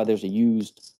 That's why there's a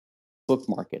used book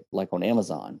market like on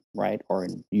Amazon, right? Or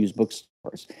in used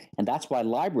bookstores. And that's why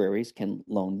libraries can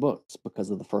loan books because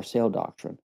of the first sale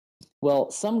doctrine. Well,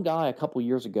 some guy a couple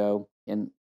years ago in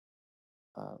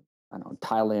uh, I don't know,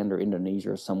 Thailand or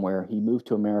Indonesia or somewhere, he moved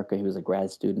to America. He was a grad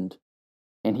student,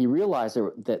 and he realized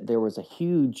that there was a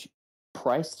huge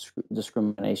price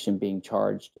discrimination being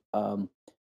charged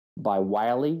by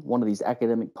Wiley, one of these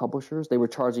academic publishers. They were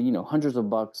charging, hundreds of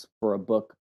bucks for a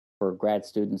book for grad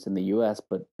students in the US,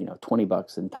 but,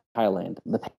 $20 in Thailand.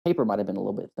 The paper might have been a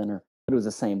little bit thinner, but it was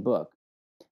the same book.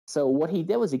 So what he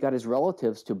did was he got his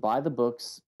relatives to buy the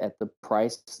books at the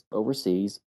price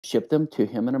overseas, ship them to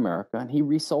him in America, and he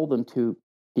resold them to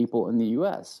people in the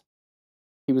US.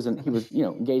 He was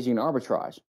engaging in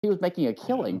arbitrage. He was making a Yeah.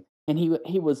 killing, and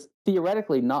he was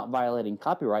theoretically not violating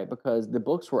copyright because the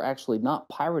books were actually not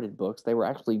pirated books. They were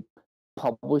actually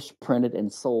published, printed,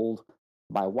 and sold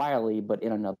by Wiley, but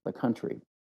in another country.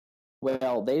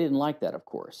 Well, they didn't like that, of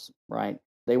course, right?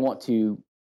 They want to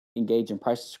engage in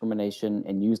price discrimination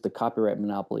and use the copyright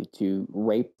monopoly to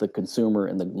rape the consumer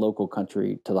in the local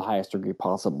country to the highest degree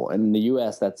possible. And in the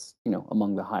US, that's,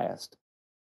 among the highest.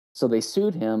 So they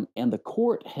sued him, and the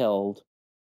court held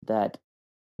that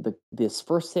this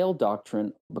first sale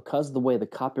doctrine, because of the way the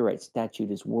copyright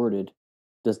statute is worded,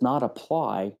 does not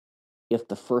apply if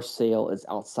the first sale is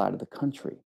outside of the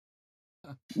country.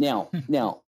 Now,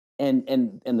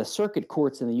 and the circuit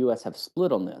courts in the U.S. have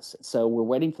split on this, so we're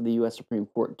waiting for the U.S. Supreme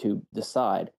Court to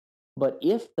decide. But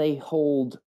if they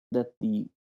hold that the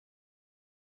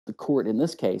court in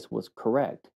this case was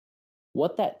correct,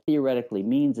 what that theoretically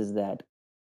means is that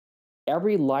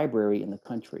every library in the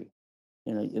country,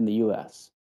 in the U.S.,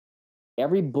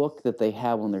 every book that they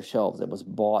have on their shelves that was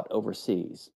bought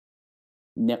overseas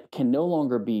can no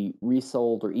longer be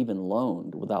resold or even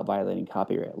loaned without violating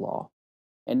copyright law.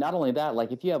 And not only that,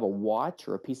 like if you have a watch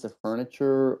or a piece of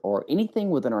furniture or anything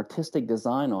with an artistic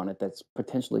design on it that's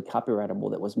potentially copyrightable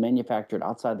that was manufactured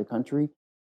outside the country,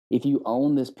 if you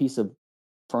own this piece of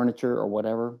furniture or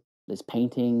whatever, this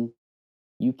painting,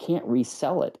 you can't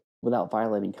resell it without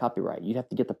violating copyright. You'd have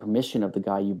to get the permission of the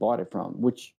guy you bought it from,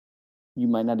 which you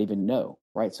might not even know,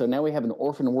 right? So now we have an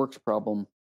orphan works problem,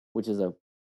 which is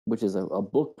a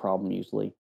book problem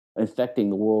usually, affecting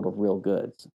the world of real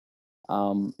goods.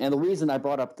 And the reason I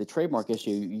brought up the trademark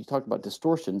issue, you talked about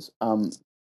distortions.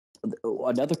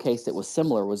 Another case that was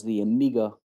similar was the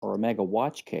Omega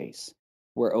watch case,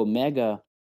 where Omega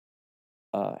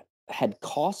uh, had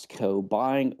Costco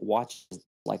buying watches,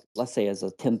 like let's say as a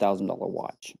 $10,000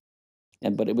 watch,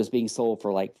 but it was being sold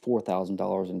for like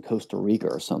 $4,000 in Costa Rica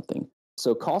or something.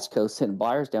 So Costco sent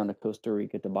buyers down to Costa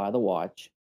Rica to buy the watch,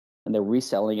 and they're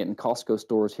reselling it in Costco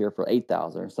stores here for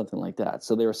 8,000 or something like that.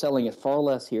 So they were selling it far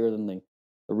less here than the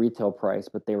retail price,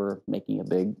 but they were making a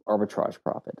big arbitrage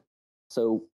profit.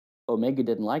 So Omega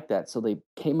didn't like that, so they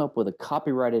came up with a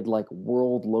copyrighted like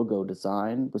world logo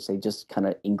design, which they just kind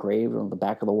of engraved on the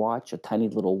back of the watch, a tiny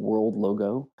little world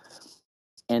logo.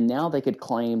 And now they could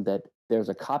claim that there's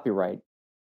a copyright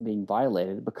being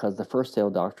violated because the first sale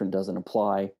doctrine doesn't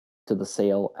apply to the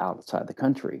sale outside the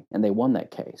country, and they won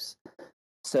that case.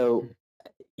 So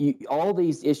all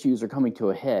these issues are coming to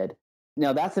a head.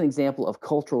 Now, that's an example of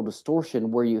cultural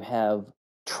distortion where you have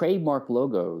trademark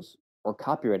logos or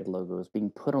copyrighted logos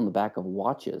being put on the back of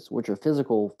watches, which are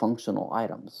physical functional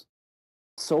items,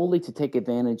 solely to take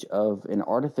advantage of an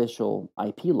artificial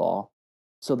IP law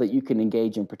so that you can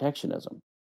engage in protectionism.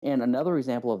 And another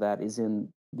example of that is in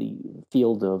the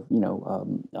field of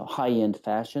high-end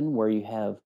fashion, where you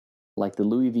have like the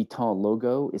Louis Vuitton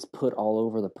logo is put all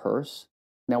over the purse.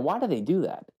 Now, why do they do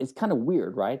that? It's kind of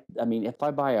weird, right? I mean, if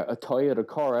I buy a Toyota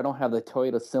car, I don't have the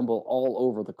Toyota symbol all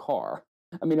over the car.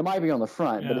 I mean, it might be on the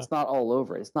front, but it's not all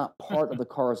over it. It's not part of the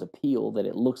car's appeal that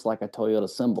it looks like a Toyota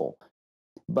symbol.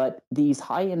 But these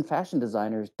high-end fashion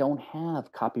designers don't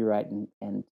have copyright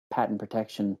and patent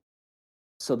protection,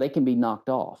 so they can be knocked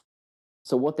off.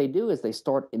 So what they do is they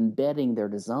start embedding their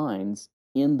designs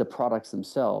in the products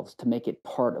themselves to make it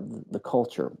part of the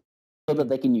culture so that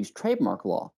they can use trademark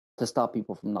law to stop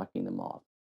people from knocking them off.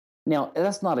 Now,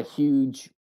 that's not a huge,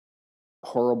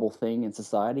 horrible thing in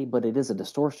society, but it is a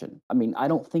distortion. I mean, I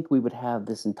don't think we would have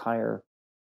this entire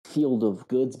field of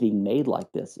goods being made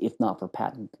like this if not for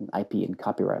patent and IP and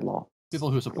copyright law. People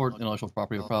who support intellectual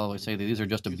property will probably say that these are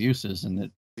just abuses, and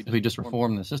that if we just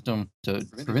reform the system to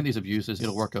prevent these abuses,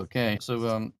 it'll work okay.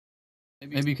 So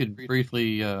maybe you could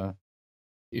briefly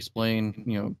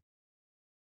explain,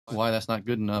 why that's not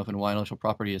good enough and why intellectual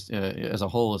property is, as a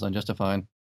whole, is unjustified.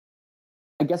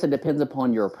 I guess it depends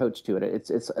upon your approach to it.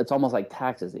 It's almost like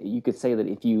taxes. You could say that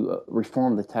if you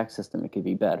reform the tax system, it could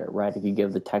be better, right? If you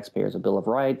give the taxpayers a bill of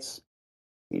rights,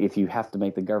 if you have to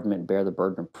make the government bear the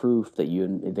burden of proof that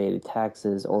you evaded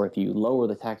taxes, or if you lower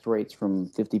the tax rates from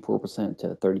 54%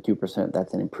 to 32%,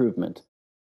 that's an improvement.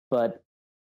 But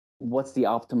what's the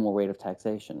optimal rate of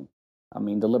taxation? I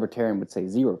mean, the libertarian would say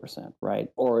 0%, right?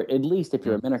 Or at least if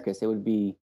you're a minarchist, it would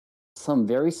be some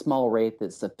very small rate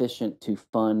that's sufficient to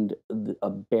fund a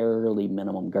barely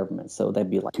minimum government. So that'd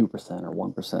be like 2% or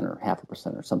 1% or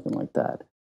 0.5% or something like that.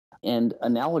 And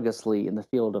analogously, in the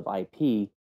field of IP,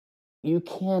 you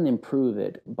can improve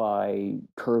it by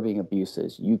curbing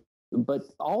abuses. But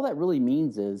all that really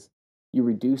means is you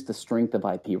reduce the strength of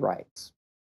IP rights,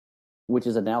 which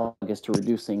is analogous to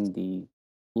reducing the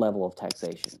level of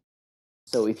taxation.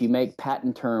 So if you make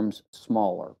patent terms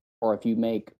smaller, or if you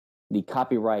make the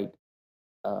copyright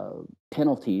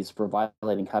penalties for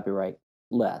violating copyright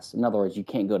less, in other words, you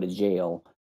can't go to jail,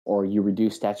 or you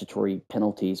reduce statutory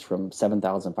penalties from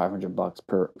 $7,500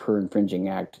 per infringing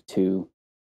act to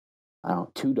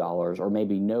 $2, or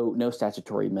maybe no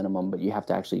statutory minimum, but you have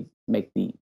to actually make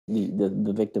the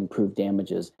victim prove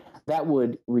damages. That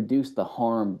would reduce the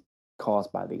harm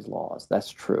caused by these laws.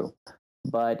 That's true.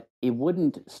 But it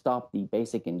wouldn't stop the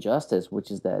basic injustice,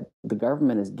 which is that the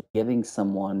government is giving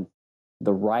someone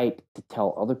the right to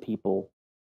tell other people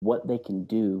what they can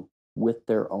do with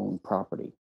their own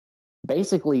property.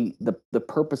 Basically, the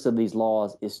purpose of these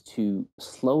laws is to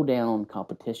slow down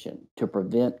competition, to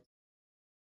prevent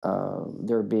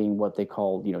there being what they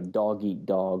call, dog eat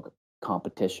dog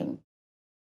competition.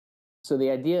 So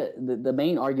the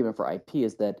main argument for IP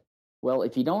is that, well,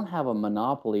 if you don't have a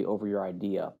monopoly over your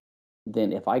idea,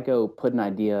 then if I go put an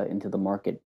idea into the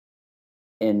market,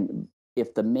 and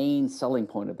if the main selling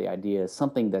point of the idea is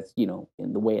something that's, in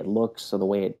the way it looks or the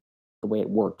way it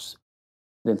works,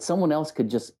 then someone else could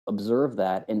just observe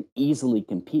that and easily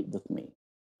compete with me.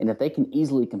 And if they can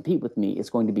easily compete with me,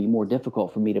 it's going to be more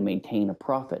difficult for me to maintain a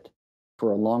profit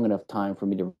for a long enough time for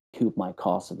me to recoup my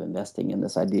costs of investing in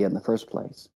this idea in the first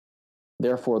place.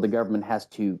 Therefore, the government has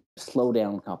to slow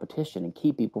down competition and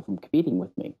keep people from competing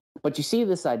with me. But you see,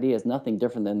 this idea is nothing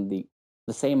different than the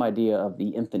same idea of the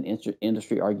infant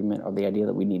industry argument, or the idea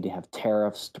that we need to have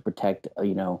tariffs to protect,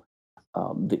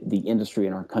 the industry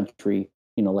in our country.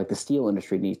 Like the steel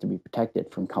industry needs to be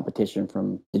protected from competition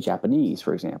from the Japanese,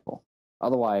 for example.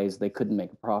 Otherwise, they couldn't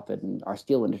make a profit, and our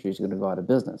steel industry is going to go out of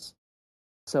business.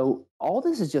 So all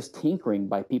this is just tinkering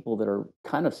by people that are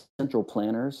kind of central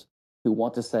planners who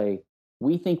want to say,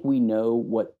 we think we know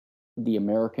what the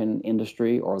American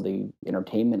industry or the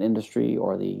entertainment industry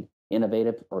or the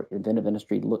innovative or inventive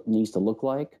industry needs to look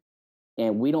like.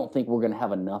 And we don't think we're going to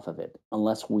have enough of it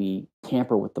unless we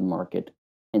tamper with the market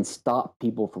and stop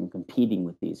people from competing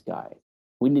with these guys.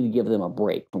 We need to give them a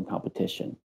break from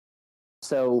competition.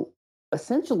 So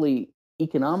essentially,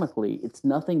 economically, it's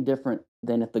nothing different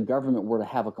than if the government were to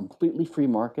have a completely free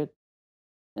market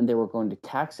and they were going to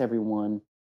tax everyone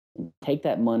and take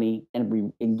that money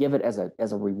and give it as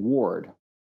a reward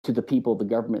to the people the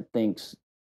government thinks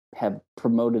have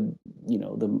promoted,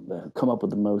 come up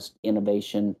with the most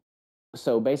innovation.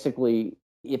 So basically,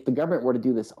 if the government were to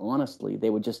do this honestly, they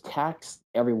would just tax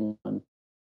everyone,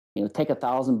 take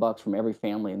 $1,000 from every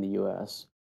family in the US,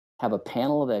 have a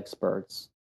panel of experts,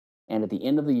 and at the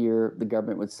end of the year, the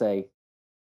government would say,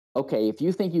 okay, if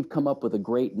you think you've come up with a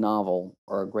great novel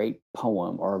or a great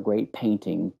poem or a great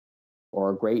painting or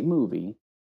a great movie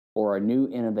or a new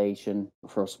innovation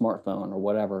for a smartphone or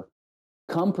whatever,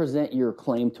 come present your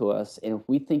claim to us. And if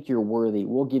we think you're worthy,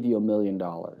 we'll give you $1 million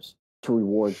to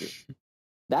reward you.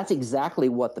 That's exactly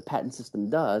what the patent system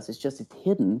does. It's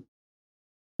hidden,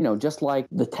 just like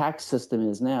the tax system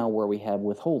is now, where we have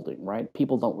withholding, right?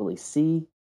 People don't really see,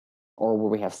 or where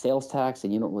we have sales tax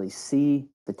and you don't really see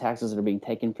the taxes that are being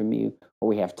taken from you, or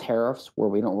we have tariffs where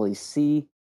we don't really see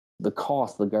the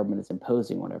cost the government is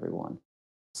imposing on everyone.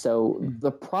 So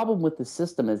the problem with the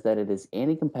system is that it is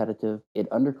anti-competitive, it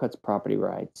undercuts property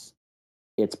rights,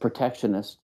 it's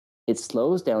protectionist, it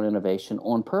slows down innovation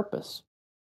on purpose,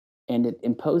 and it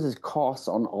imposes costs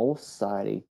on all of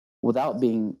society without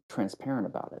being transparent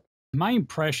about it. My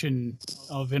impression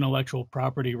of intellectual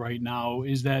property right now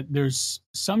is that there's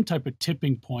some type of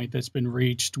tipping point that's been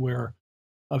reached where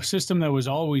a system that was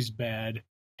always bad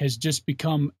has just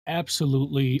become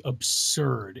absolutely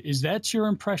absurd. Is that your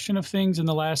impression of things in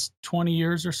the last 20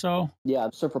 years or so? Yeah.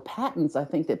 So for patents, I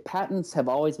think that patents have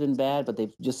always been bad, but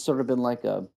they've just sort of been like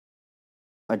a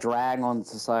drag on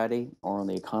society or on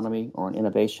the economy or on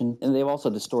innovation. And they've also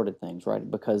distorted things,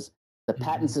 right? Because the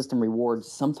patent system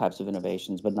rewards some types of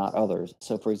innovations, but not others.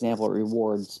 So, for example, it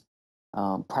rewards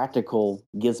practical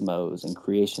gizmos and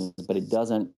creations, but it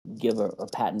doesn't give a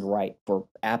patent right for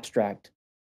abstract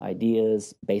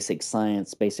ideas, basic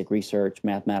science, basic research,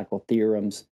 mathematical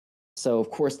theorems. So, of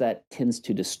course, that tends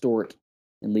to distort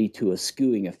and lead to a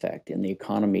skewing effect in the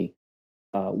economy,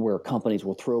 where companies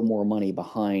will throw more money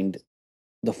behind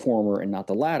the former and not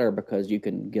the latter because you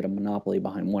can get a monopoly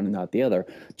behind one and not the other.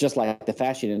 Just like the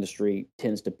fashion industry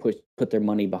tends to put their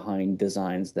money behind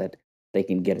designs that they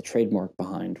can get a trademark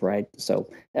behind, right? So,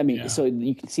 so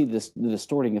you can see the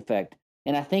distorting effect.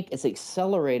 And I think it's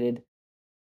accelerated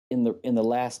in the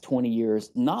last 20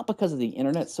 years, not because of the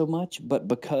internet so much, but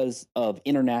because of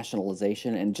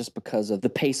internationalization and just because of the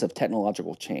pace of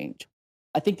technological change.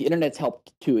 I think the internet's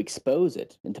helped to expose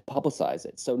it and to publicize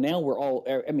it. So now we're all,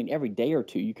 every day or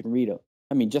two you can read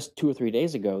just 2 or 3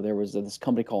 days ago, there was this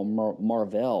company called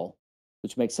Marvell,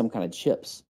 which makes some kind of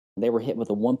chips. They were hit with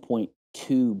a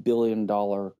 $1.2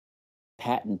 billion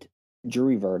patent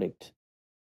jury verdict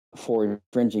for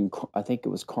infringing, I think it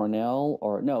was Cornell,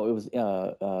 or no,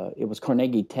 it was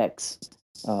Carnegie Tech's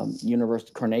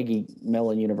Carnegie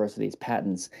Mellon University's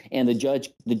patents, and the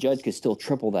judge could still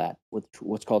triple that with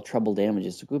what's called treble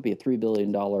damages. So it could be a $3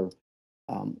 billion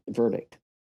verdict.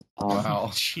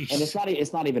 Wow. And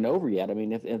it's not even over yet. I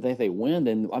mean, if they win,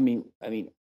 then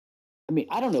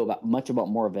I don't know much about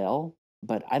Marvell,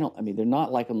 but they're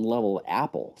not like on the level of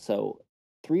Apple. So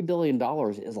 $3 billion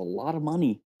is a lot of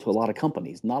money to a lot of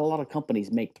companies. Not a lot of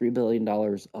companies make $3 billion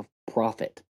of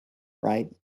profit, right?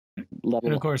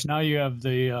 And of course, now you have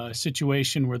the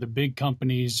situation where the big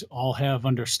companies all have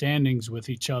understandings with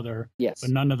each other, yes, but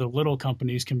none of the little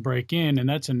companies can break in. And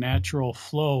that's a natural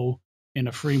flow in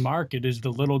a free market, is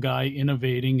the little guy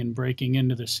innovating and breaking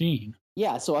into the scene.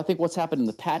 Yeah, so I think what's happened in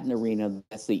the patent arena,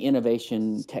 that's the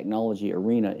innovation technology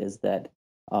arena, is that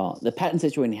the patent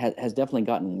situation has definitely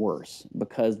gotten worse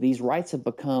because these rights have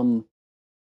become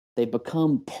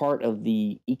part of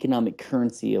the economic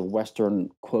currency of Western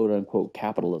quote unquote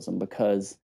capitalism.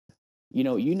 Because you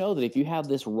know that if you have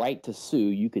this right to sue,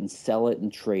 you can sell it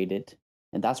and trade it,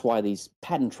 and that's why these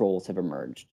patent trolls have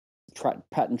emerged.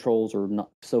 Patent trolls are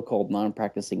so-called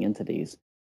non-practicing entities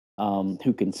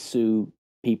who can sue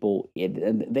people,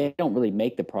 and they don't really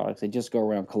make the products; they just go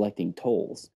around collecting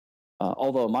tolls.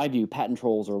 Although, in my view, patent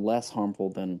trolls are less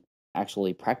harmful than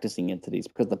actually practicing entities,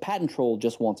 because the patent troll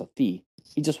just wants a fee.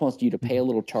 He just wants you to pay a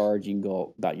little charge. You can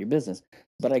go about your business.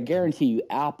 But I guarantee you,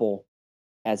 Apple,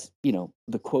 as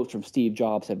the quotes from Steve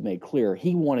Jobs have made clear,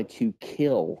 he wanted to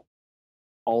kill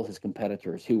all his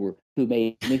competitors who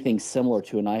made anything similar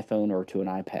to an iPhone or to an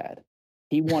iPad.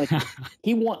 He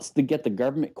wants to get the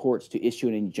government courts to issue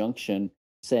an injunction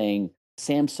saying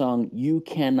Samsung, you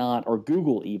cannot, or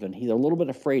Google even, he's a little bit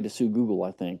afraid to sue Google,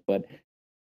 I think, but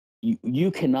you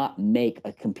cannot make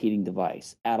a competing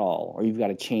device at all, or you've got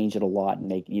to change it a lot and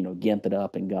make, gimp it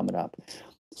up and gum it up.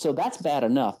 So that's bad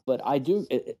enough. But I do,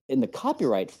 in the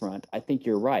copyright front, I think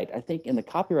you're right. I think in the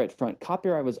copyright front,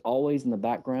 copyright was always in the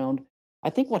background. I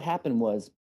think what happened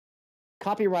was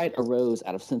copyright arose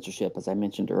out of censorship, as I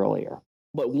mentioned earlier.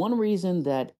 But one reason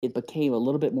that it became a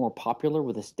little bit more popular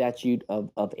with the Statute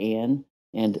of Anne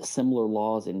and similar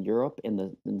laws in Europe in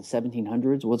the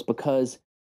 1700s was because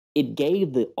it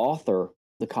gave the author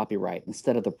the copyright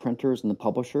instead of the printers and the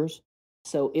publishers.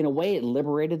 So in a way, it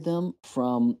liberated them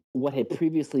from what had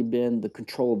previously been the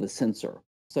control of the censor.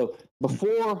 So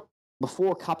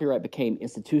before copyright became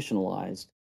institutionalized,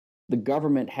 the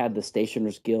government had the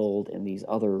Stationers Guild and these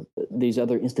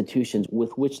other institutions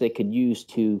with which they could use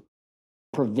to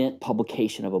prevent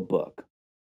publication of a book.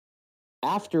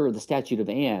 After the Statute of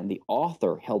Anne, the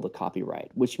author held the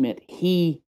copyright, which meant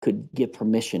he could give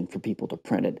permission for people to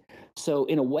print it. So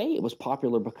in a way, it was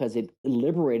popular because it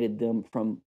liberated them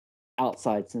from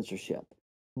outside censorship.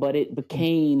 But it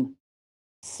became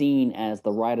seen as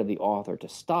the right of the author to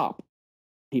stop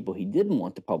people he didn't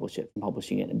want to publish it from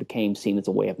publishing it. It became seen as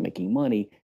a way of making money,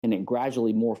 and it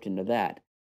gradually morphed into that.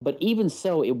 But even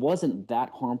so, it wasn't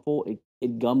that harmful.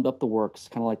 It gummed up the works,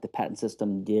 kind of like the patent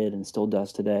system did and still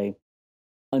does today,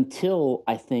 until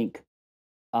I think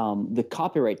the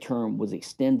copyright term was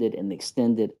extended and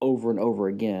extended over and over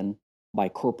again by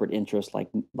corporate interests like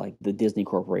the Disney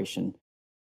Corporation.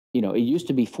 It used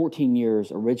to be 14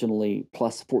 years originally,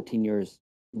 plus 14 years,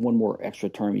 one more extra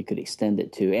term you could extend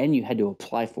it to, and you had to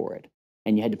apply for it,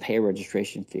 and you had to pay a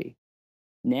registration fee.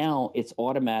 Now it's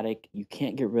automatic. You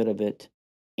can't get rid of it.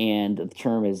 And the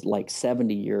term is like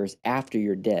 70 years after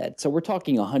you're dead. So we're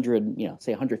talking 100,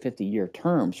 say 150-year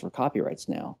terms for copyrights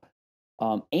now.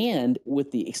 And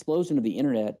with the explosion of the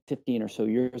internet 15 or so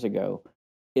years ago,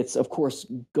 it's of course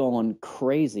gone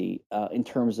crazy in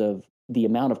terms of the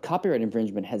amount of copyright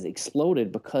infringement has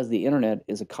exploded because the internet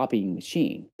is a copying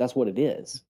machine. That's what it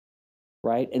is,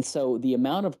 right? And so the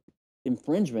amount of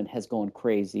infringement has gone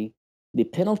crazy. The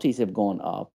penalties have gone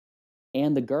up,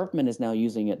 and the government is now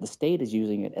using it. The state is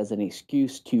using it as an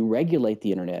excuse to regulate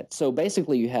the internet. So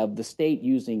basically, you have the state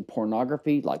using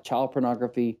pornography, like child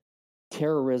pornography,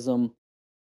 terrorism,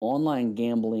 online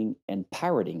gambling, and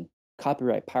pirating,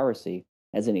 copyright piracy,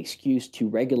 as an excuse to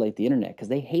regulate the internet because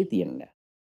they hate the internet,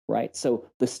 right? So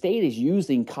the state is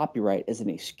using copyright as an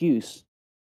excuse,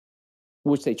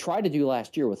 which they tried to do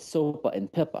last year with SOPA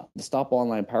and PIPA, the Stop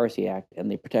Online Piracy Act, and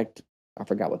they protect, I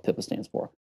forgot what PIPA stands for.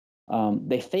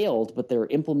 They failed, but they're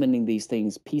implementing these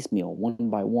things piecemeal, one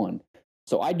by one.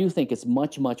 So I do think it's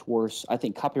much, much worse. I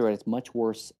think copyright is much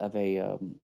worse of a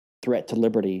threat to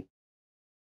liberty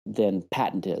than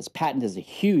patent is. Patent is a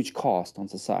huge cost on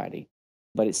society,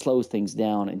 but it slows things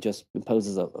down and just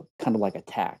imposes a kind of like a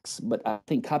tax. But I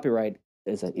think copyright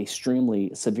is an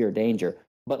extremely severe danger.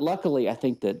 But luckily, I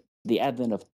think that the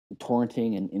advent of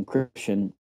torrenting and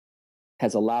encryption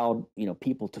has allowed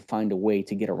people to find a way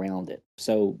to get around it.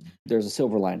 So there's a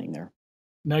silver lining there.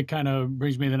 That kind of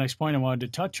brings me to the next point I wanted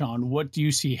to touch on. What do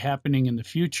you see happening in the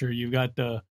future? You've got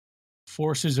the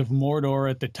forces of Mordor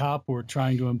at the top who are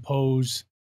trying to impose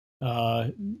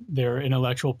their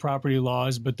intellectual property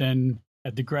laws, but then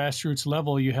at the grassroots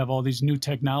level, you have all these new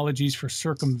technologies for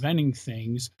circumventing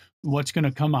things. What's going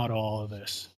to come out of all of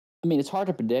this? I mean, it's hard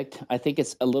to predict. I think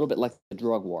it's a little bit like the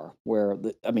drug war, where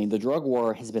the drug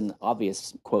war has been an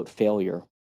obvious, quote, failure,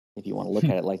 if you want to look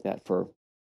at it like that, for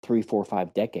 3, 4,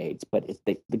 5 decades. But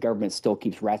the government still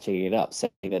keeps ratcheting it up,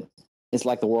 saying that it's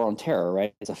like the war on terror,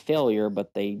 right? It's a failure,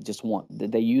 but they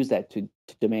use that to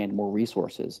demand more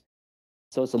resources.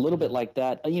 So it's a little bit like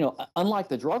that. Unlike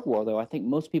the drug war, though, I think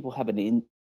most people have an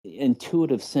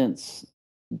intuitive sense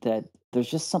that there's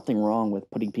just something wrong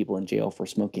with putting people in jail for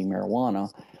smoking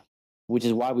marijuana, which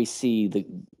is why we see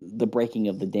the breaking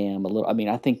of the dam a little. I mean,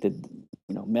 I think that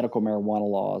medical marijuana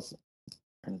laws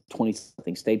are in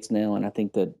 20-something states now, and I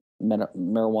think that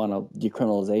marijuana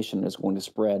decriminalization is going to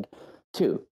spread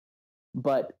too.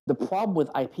 But the problem with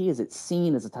IP is it's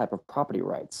seen as a type of property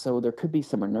right, so there could be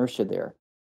some inertia there.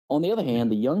 On the other hand,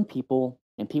 the young people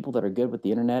and people that are good with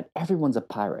the internet, everyone's a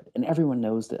pirate, and everyone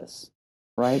knows this,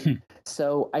 right?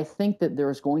 So I think that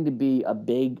there's going to be a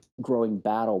big growing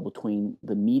battle between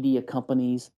the media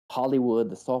companies, Hollywood,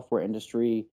 the software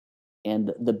industry,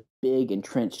 and the big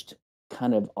entrenched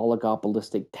kind of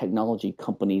oligopolistic technology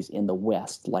companies in the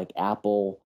West, like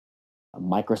Apple,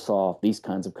 Microsoft, these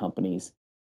kinds of companies.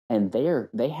 And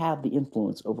they have the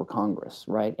influence over Congress,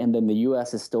 right? And then the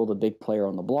U.S. is still the big player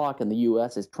on the block, and the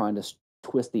U.S. is trying to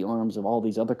twist the arms of all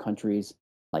these other countries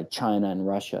like China and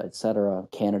Russia, et cetera,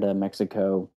 Canada,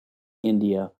 Mexico,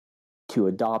 India, to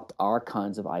adopt our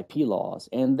kinds of IP laws.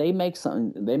 And they make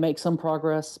some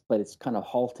progress, but it's kind of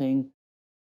halting.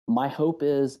 My hope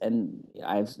is, and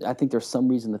I think there's some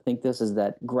reason to think this, is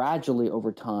that gradually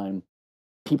over time,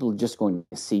 people are just going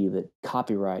to see that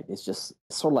copyright is just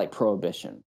sort of like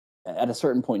prohibition. At a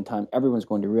certain point in time, everyone's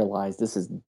going to realize this is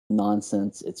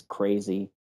nonsense. It's crazy.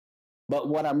 But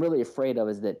what I'm really afraid of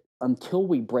is that until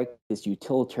we break this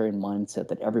utilitarian mindset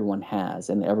that everyone has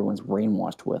and everyone's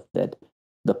brainwashed with, that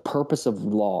the purpose of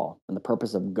law and the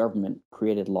purpose of government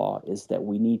created law is that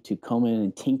we need to come in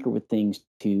and tinker with things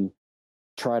to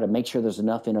try to make sure there's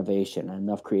enough innovation and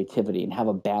enough creativity and have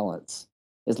a balance.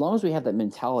 As long as we have that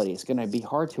mentality, it's going to be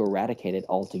hard to eradicate it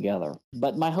altogether.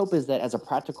 But my hope is that as a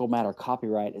practical matter,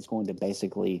 copyright is going to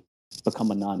basically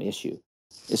become a non-issue.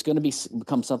 It's going to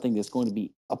become something that's going to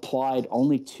be applied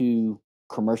only to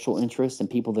commercial interests and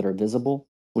people that are visible,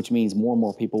 which means more and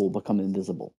more people will become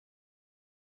invisible.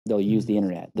 They'll use the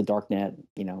internet, the dark net,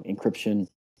 encryption,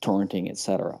 torrenting,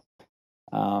 etc.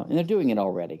 And they're doing it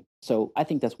already. So I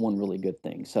think that's one really good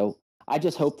thing. So I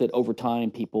just hope that over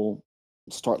time people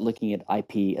start looking at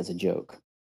IP as a joke,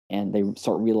 and they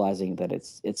start realizing that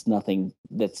it's nothing,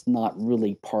 that's not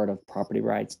really part of property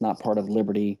rights, not part of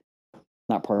liberty,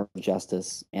 not part of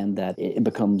justice, and that it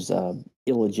becomes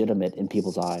illegitimate in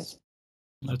people's eyes.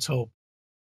 Let's hope.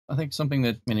 I think something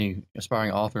that many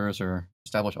aspiring authors or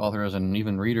established authors and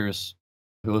even readers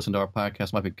who listen to our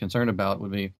podcast might be concerned about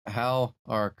would be how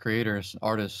are creators,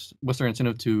 artists, what's their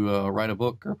incentive to write a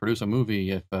book or produce a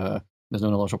movie if there's no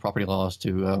intellectual property laws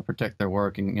to protect their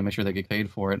work and make sure they get paid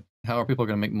for it? How are people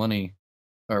going to make money,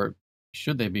 or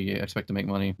should they be expect to make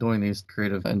money doing these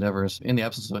creative endeavors in the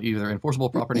absence of either enforceable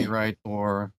property right,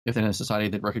 or if they're in a society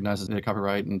that recognizes that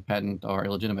copyright and patent are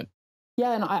illegitimate?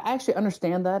 Yeah, and I actually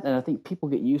understand that, and I think people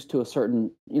get used to a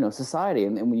certain, society,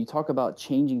 and when you talk about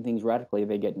changing things radically,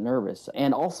 they get nervous,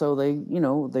 and also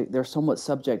they're somewhat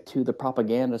subject to the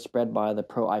propaganda spread by the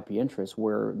pro-IP interests,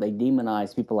 where they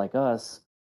demonize people like us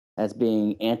as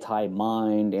being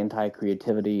anti-mind,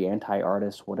 anti-creativity,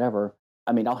 anti-artist, whatever.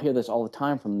 I mean, I'll hear this all the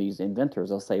time from these inventors.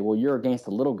 They'll say, "Well, you're against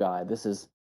the little guy.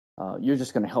 You're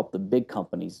just going to help the big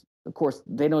companies." Of course,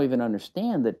 they don't even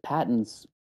understand that patents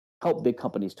help big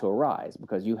companies to arise,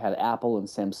 because you have Apple and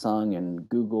Samsung and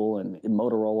Google and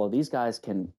Motorola. These guys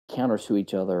can countersue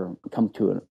each other, come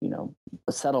to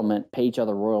a settlement, pay each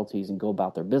other royalties, and go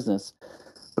about their business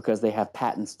because they have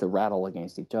patents to rattle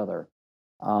against each other.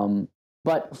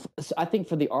 But I think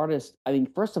for the artist,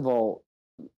 first of all,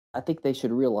 I think they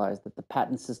should realize that the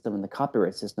patent system and the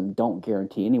copyright system don't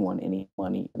guarantee anyone any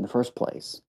money in the first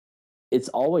place. It's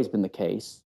always been the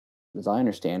case, as I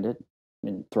understand it,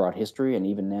 throughout history and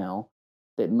even now,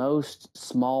 that most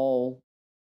small,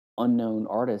 unknown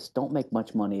artists don't make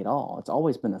much money at all. It's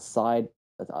always been a side,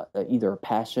 either a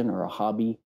passion or a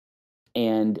hobby.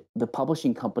 And the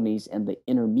publishing companies and the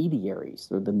intermediaries,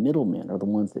 or the middlemen, are the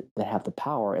ones that have the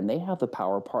power. And they have the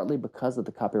power partly because of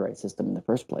the copyright system in the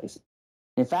first place.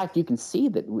 In fact, you can see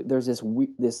that there's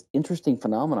this interesting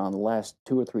phenomenon in the last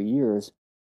 2 or 3 years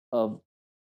of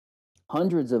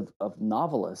hundreds of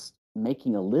novelists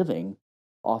making a living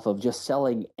off of just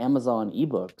selling Amazon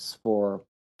ebooks for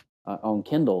on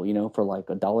Kindle, for like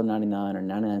 $1.99 or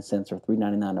 99 cents or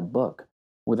 $3.99 a book,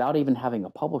 without even having a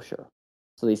publisher.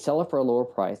 So they sell it for a lower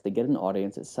price, they get an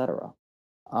audience, etc.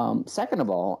 Second of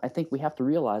all, I think we have to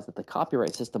realize that the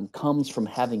copyright system comes from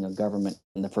having a government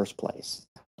in the first place.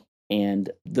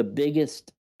 And the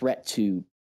biggest threat to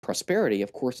prosperity,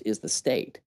 of course, is the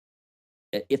state.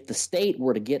 If the state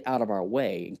were to get out of our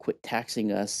way and quit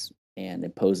taxing us and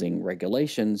imposing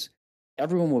regulations,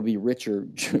 everyone will be richer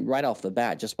right off the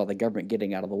bat just by the government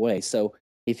getting out of the way. So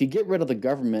if you get rid of the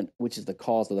government, which is the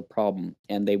cause of the problem,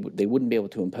 and they wouldn't be able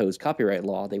to impose copyright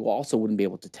law, they also wouldn't be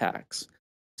able to tax.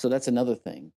 So that's another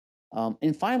thing.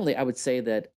 And finally, I would say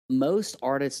that most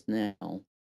artists now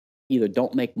either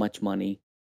don't make much money,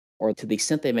 or to the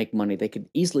extent they make money, they could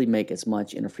easily make as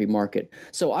much in a free market.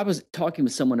 So I was talking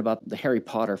with someone about the Harry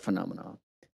Potter phenomenon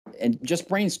and just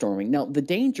brainstorming. Now, the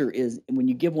danger is when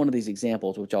you give one of these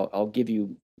examples, which I'll give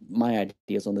you my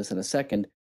ideas on this in a second,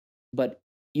 but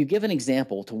you give an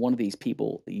example to one of these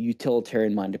people, the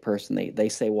utilitarian-minded person, they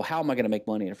say, well, how am I going to make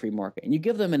money in a free market? And you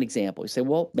give them an example. You say,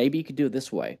 well, maybe you could do it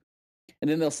this way.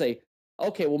 And then they'll say,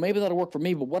 okay, well, maybe that'll work for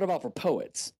me, but what about for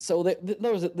poets? So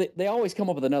they always come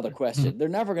up with another question. They're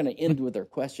never going to end with their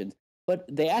questions. But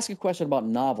they ask a question about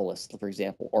novelists, for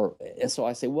example. And so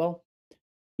I say, well,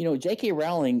 J.K.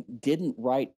 Rowling didn't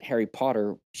write Harry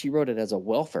Potter. She wrote it as a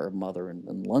welfare mother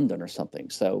in London or something.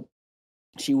 So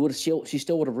she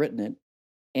still would have written it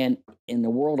And in the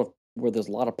world of where there's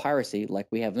a lot of piracy, like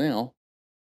we have now,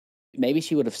 maybe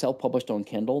she would have self-published on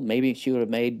Kindle. Maybe she would have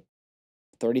made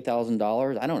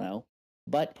 $30,000. I don't know.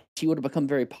 But she would have become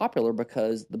very popular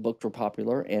because the books were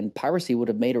popular and piracy would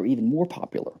have made her even more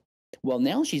popular. Well,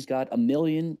 now she's got 1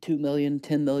 million, 2 million,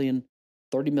 10 million,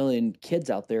 30 million kids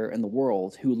out there in the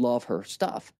world who love her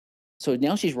stuff. So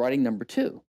now she's writing number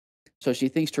two. So she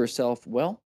thinks to herself,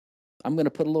 well, I'm going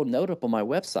to put a little note up on my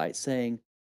website saying,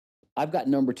 I've got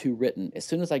number two written. As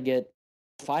soon as I get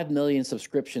 5 million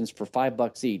subscriptions for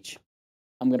 $5 each,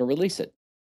 I'm going to release it.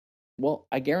 Well,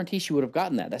 I guarantee she would have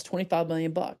gotten that. That's 25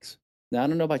 million bucks. Now I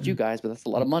don't know about you guys, but that's a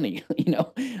lot of money,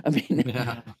 I mean,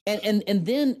 Yeah. and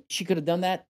then she could have done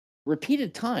that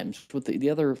repeated times with the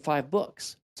other 5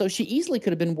 books. So she easily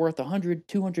could have been worth 100,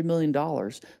 200 million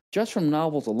dollars just from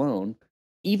novels alone,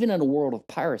 even in a world of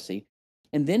piracy.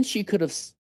 And then she could have,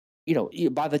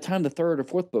 by the time the third or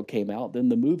fourth book came out, then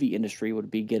the movie industry would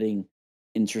be getting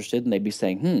interested and they'd be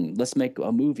saying, let's make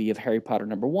a movie of Harry Potter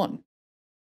number one.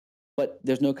 But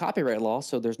there's no copyright law,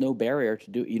 so there's no barrier to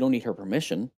do. You don't need her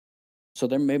permission. So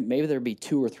maybe there'd be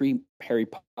 2 or 3 Harry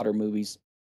Potter movies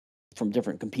from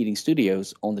different competing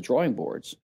studios on the drawing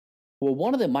boards. Well,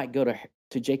 one of them might go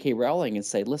to J.K. Rowling and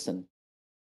say, "Listen,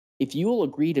 if you will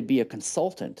agree to be a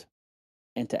consultant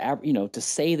and to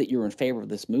say that you're in favor of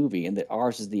this movie and that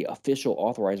ours is the official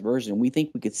authorized version, we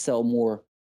think we could sell more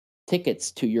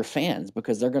tickets to your fans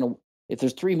because they're going to. If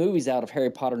there's 3 movies out of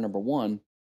Harry Potter number one,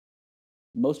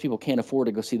 most people can't afford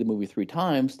to go see the movie 3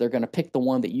 times. They're going to pick the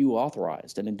one that you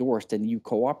authorized and endorsed and you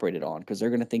cooperated on because they're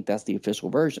going to think that's the official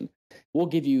version. We'll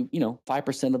give you,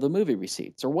 5% of the movie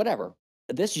receipts or whatever."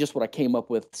 This is just what I came up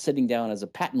with sitting down as a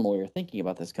patent lawyer thinking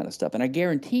about this kind of stuff. And I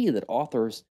guarantee you that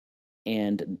authors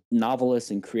and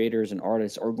novelists and creators and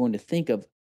artists are going to think of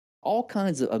all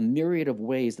kinds of a myriad of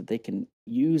ways that they can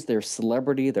use their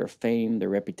celebrity, their fame, their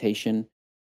reputation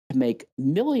to make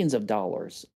millions of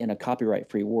dollars in a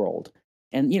copyright-free world.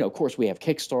 And of course, we have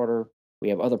Kickstarter, we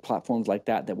have other platforms like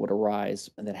that would arise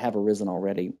and that have arisen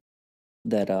already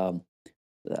that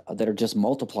are just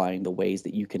multiplying the ways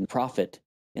that you can profit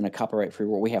in a copyright-free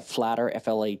world. We have Flattr,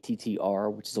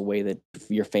 Flattr, which is a way that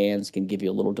your fans can give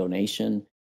you a little donation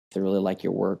if they really like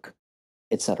your work,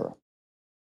 etc.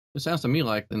 It sounds to me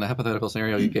like in the hypothetical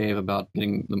scenario you gave about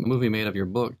getting the movie made of your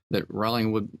book, that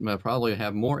Rowling would probably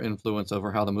have more influence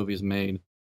over how the movie is made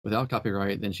without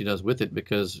copyright than she does with it,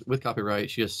 because with copyright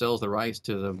she just sells the rights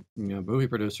to the movie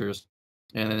producers,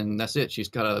 and then that's it. She's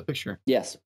got a picture.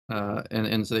 Yes.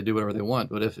 And so they do whatever they want.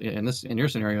 But if in your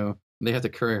scenario they have to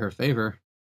curry her favor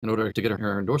in order to get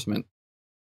her endorsement,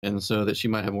 and so that she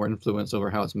might have more influence over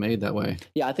how it's made that way.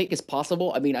 Yeah, I think it's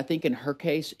possible. I mean, I think in her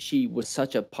case, she was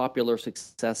such a popular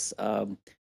success.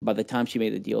 By the time she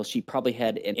made the deal, she probably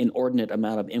had an inordinate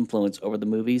amount of influence over the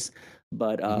movies.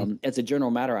 But as a general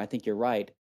matter, I think you're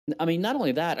right. I mean, not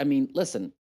only that, I mean,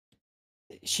 listen,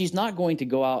 she's not going to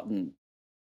go out and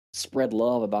spread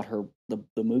love about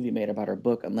the movie made about her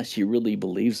book unless she really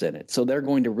believes in it. So they're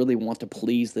going to really want to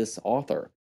please this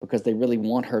author because they really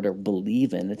want her to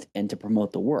believe in it and to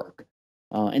promote the work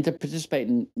and to participate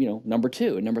in number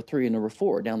 2 and number 3 and number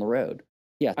 4 down the road.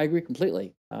 Yeah, I agree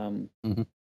completely.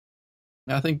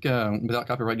 I think without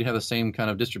copyright, you have the same kind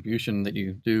of distribution that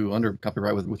you do under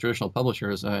copyright with traditional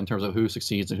publishers in terms of who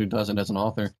succeeds and who doesn't as an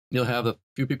author. You'll have a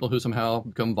few people who somehow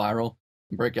become viral,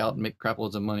 break out, and make crap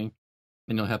loads of money.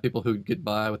 And you'll have people who get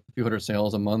by with a few hundred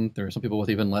sales a month, or some people with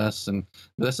even less. But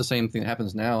that's the same thing that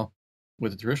happens now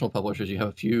with the traditional publishers. You have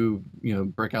a few,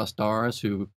 breakout stars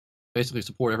who basically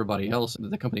support everybody else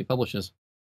that the company publishes.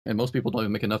 And most people don't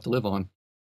even make enough to live on.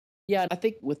 Yeah, I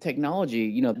think with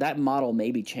technology, that model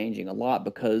may be changing a lot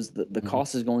because the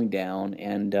cost is going down.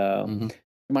 And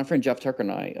my friend Jeff Tucker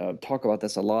and I talk about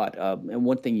this a lot. And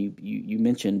one thing you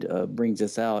mentioned brings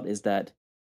this out is that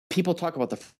people talk about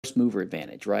the first mover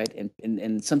advantage, right?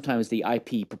 And sometimes the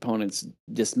IP proponents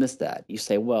dismiss that. You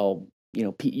say, well,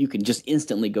 you can just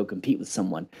instantly go compete with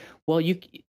someone. Well,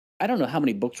 I don't know how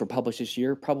many books were published this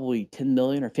year. Probably 10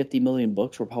 million or 50 million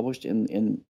books were published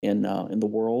in the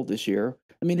world this year.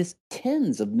 I mean, it's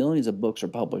tens of millions of books are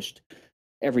published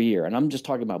every year, and I'm just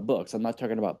talking about books. I'm not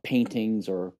talking about paintings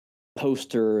or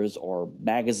posters or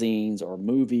magazines or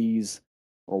movies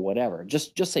or whatever.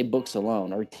 Just say books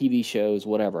alone or TV shows,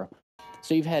 whatever.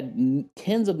 So you've had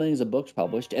tens of millions of books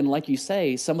published, and like you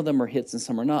say, some of them are hits and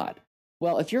some are not.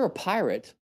 Well, if you're a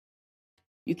pirate,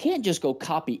 you can't just go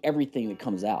copy everything that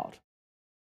comes out.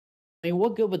 I mean,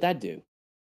 what good would that do?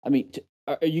 I mean,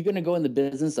 are you going to go in the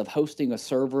business of hosting a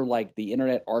server like the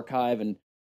Internet Archive and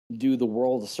do the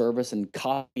world a service and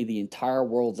copy the entire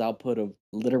world's output of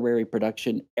literary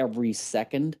production every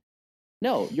second?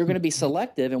 No, you're going to be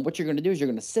selective, and what you're going to do is you're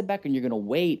going to sit back and you're going to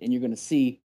wait, and you're going to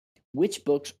see which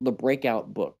books are the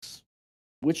breakout books,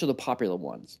 which are the popular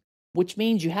ones, which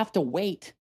means you have to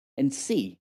wait and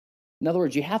see. In other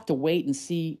words, you have to wait and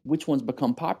see which ones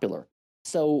become popular.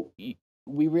 So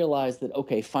we realized that,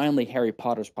 okay, finally Harry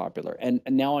Potter's popular. And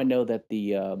now I know that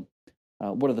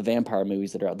what are the vampire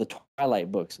movies that are out? The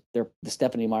Twilight books, they're the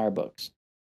Stephanie Meyer books.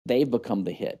 They've become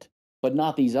the hit, but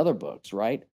not these other books,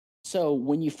 right? So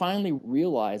when you finally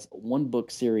realize one book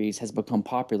series has become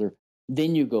popular,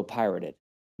 then you go pirate it.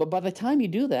 But by the time you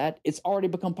do that, it's already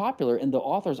become popular and the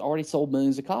author's already sold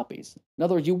millions of copies. In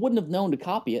other words, you wouldn't have known to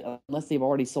copy it unless they've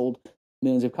already sold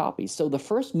millions of copies. So the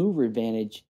first mover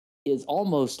advantage is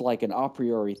almost like an a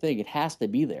priori thing. It has to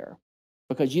be there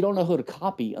because you don't know who to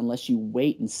copy unless you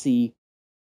wait and see,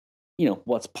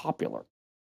 what's popular.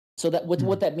 So that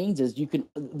what that means is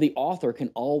the author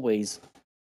can always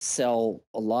sell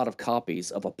a lot of copies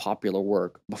of a popular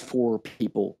work before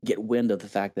people get wind of the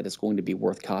fact that it's going to be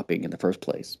worth copying in the first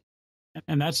place.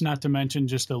 And that's not to mention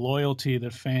just the loyalty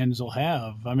that fans will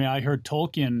have. I mean, I heard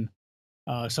Tolkien,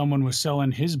 someone was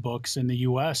selling his books in the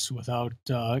U.S. without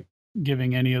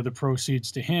giving any of the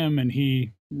proceeds to him, and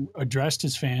he addressed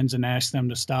his fans and asked them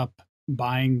to stop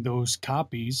buying those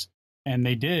copies. And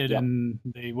they did, and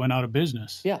they went out of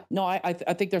business. Yeah, no, I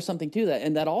think there's something to that,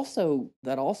 and that also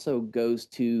goes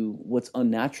to what's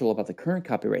unnatural about the current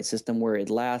copyright system, where it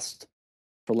lasts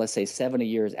for, let's say, 70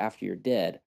 years after you're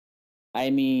dead. I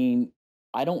mean,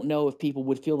 I don't know if people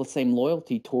would feel the same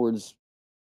loyalty towards,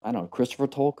 I don't know, Christopher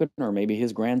Tolkien or maybe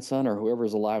his grandson or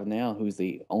whoever's alive now, who's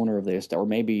the owner of this, or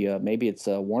maybe it's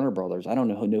Warner Brothers. I don't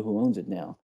know who owns it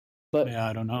now. But yeah,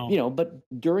 I don't know. But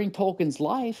during Tolkien's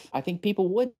life, I think people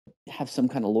would have some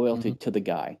kind of loyalty to the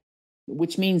guy,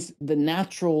 which means the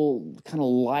natural kind of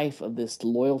life of this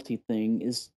loyalty thing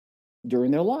is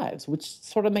during their lives, which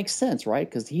sort of makes sense, right?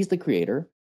 Because he's the creator.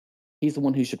 He's the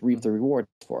one who should reap the rewards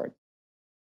for it.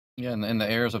 Yeah, and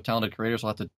the heirs of talented creators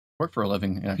will have to work for a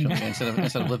living, actually,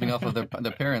 instead of living off of their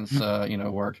parents'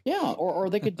 work. Yeah, or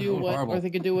they could do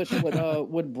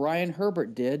what Brian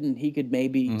Herbert did, and he could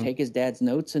maybe take his dad's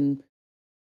notes and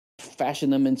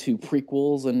fashion them into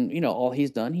prequels, and all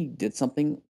he's done, he did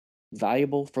something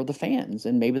valuable for the fans,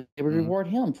 and maybe they would reward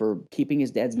him for keeping his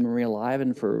dad's memory alive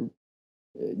and for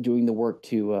doing the work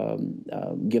to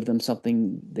give them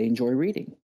something they enjoy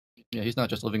reading. Yeah, he's not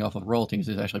just living off of royalties;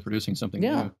 he's actually producing something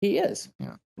new. He is.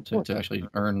 Yeah, to actually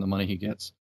earn the money he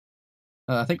gets.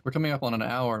 I think we're coming up on an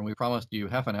hour, and we promised you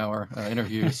half an hour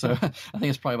interview, so I think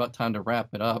it's probably about time to wrap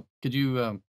it up. Could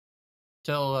you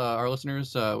tell our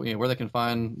listeners where they can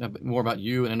find more about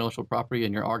you and intellectual property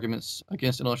and your arguments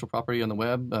against intellectual property on the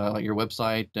web, like your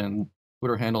website and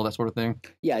Twitter handle, that sort of thing?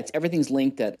 Yeah, everything's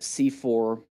linked at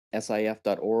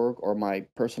c4sif.org or my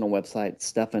personal website,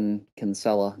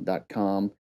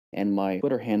 stephankinsella.com. And my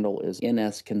Twitter handle is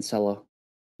nskinsella.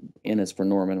 N is for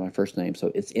Norman, my first name, so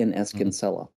it's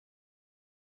nskinsella.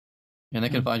 And they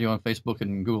can find you on Facebook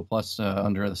and Google Plus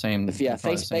under the same. Yeah,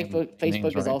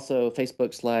 Facebook is also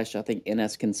Facebook / I think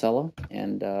nskinsella,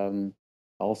 and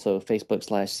also Facebook /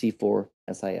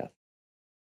 C4SIF.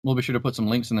 We'll be sure to put some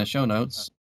links in the show notes.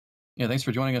 Yeah, thanks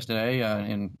for joining us today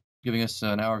and giving us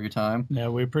an hour of your time. Yeah,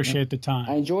 we appreciate the time.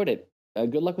 I enjoyed it.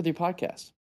 Good luck with your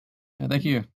podcast. Yeah, thank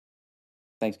you.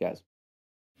 Thanks, guys.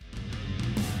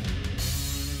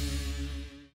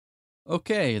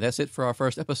 Okay, that's it for our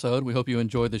first episode. We hope you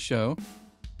enjoyed the show.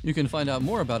 You can find out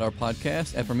more about our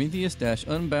podcast at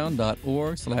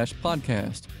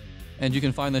prometheus-unbound.org/podcast. And you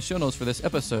can find the show notes for this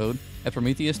episode at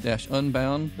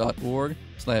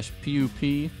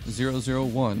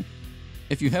prometheus-unbound.org/PUP001.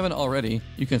 If you haven't already,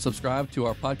 you can subscribe to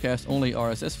our podcast-only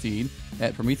RSS feed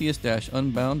at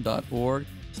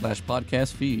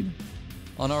prometheus-unbound.org/podcast feed.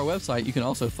 On our website, you can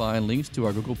also find links to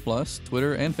our Google+,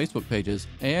 Twitter, and Facebook pages,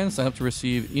 and sign up to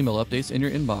receive email updates in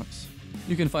your inbox.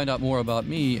 You can find out more about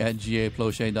me at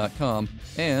gaplochet.com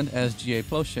and as G.A.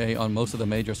 Plochet on most of the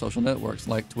major social networks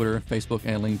like Twitter, Facebook,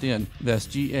 and LinkedIn. That's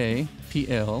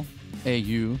GAPLAUCHE.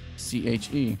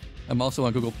 I'm also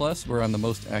on Google+, where I'm the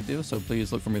most active, so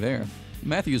please look for me there.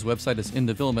 Matthew's website is in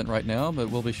development right now,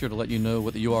 but we'll be sure to let you know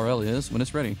what the URL is when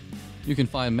it's ready. You can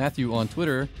find Matthew on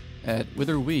Twitter at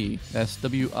WitherWe, that's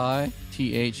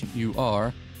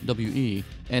WITHURWE,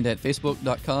 and at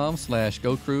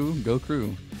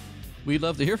facebook.com/GoCrew. We'd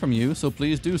love to hear from you, so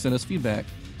please do send us feedback.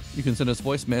 You can send us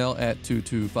voicemail at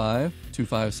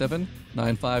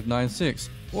 225-257-9596,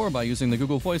 or by using the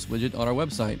Google Voice widget on our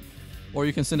website. Or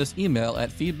you can send us email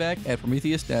at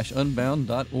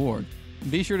feedback@prometheus-unbound.org.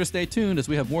 Be sure to stay tuned as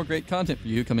we have more great content for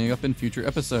you coming up in future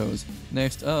episodes.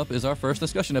 Next up is our first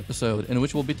discussion episode, in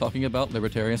which we'll be talking about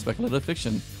libertarian speculative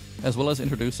fiction, as well as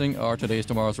introducing our Today's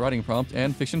Tomorrow's Writing Prompt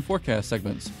and Fiction Forecast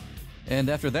segments. And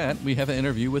after that, we have an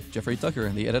interview with Jeffrey Tucker,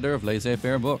 the editor of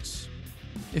Laissez-Faire Books.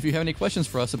 If you have any questions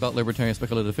for us about libertarian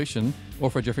speculative fiction, or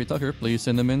for Jeffrey Tucker, please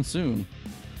send them in soon.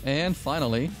 And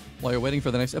finally, while you're waiting for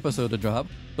the next episode to drop,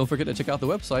 don't forget to check out the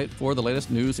website for the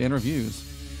latest news and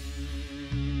reviews.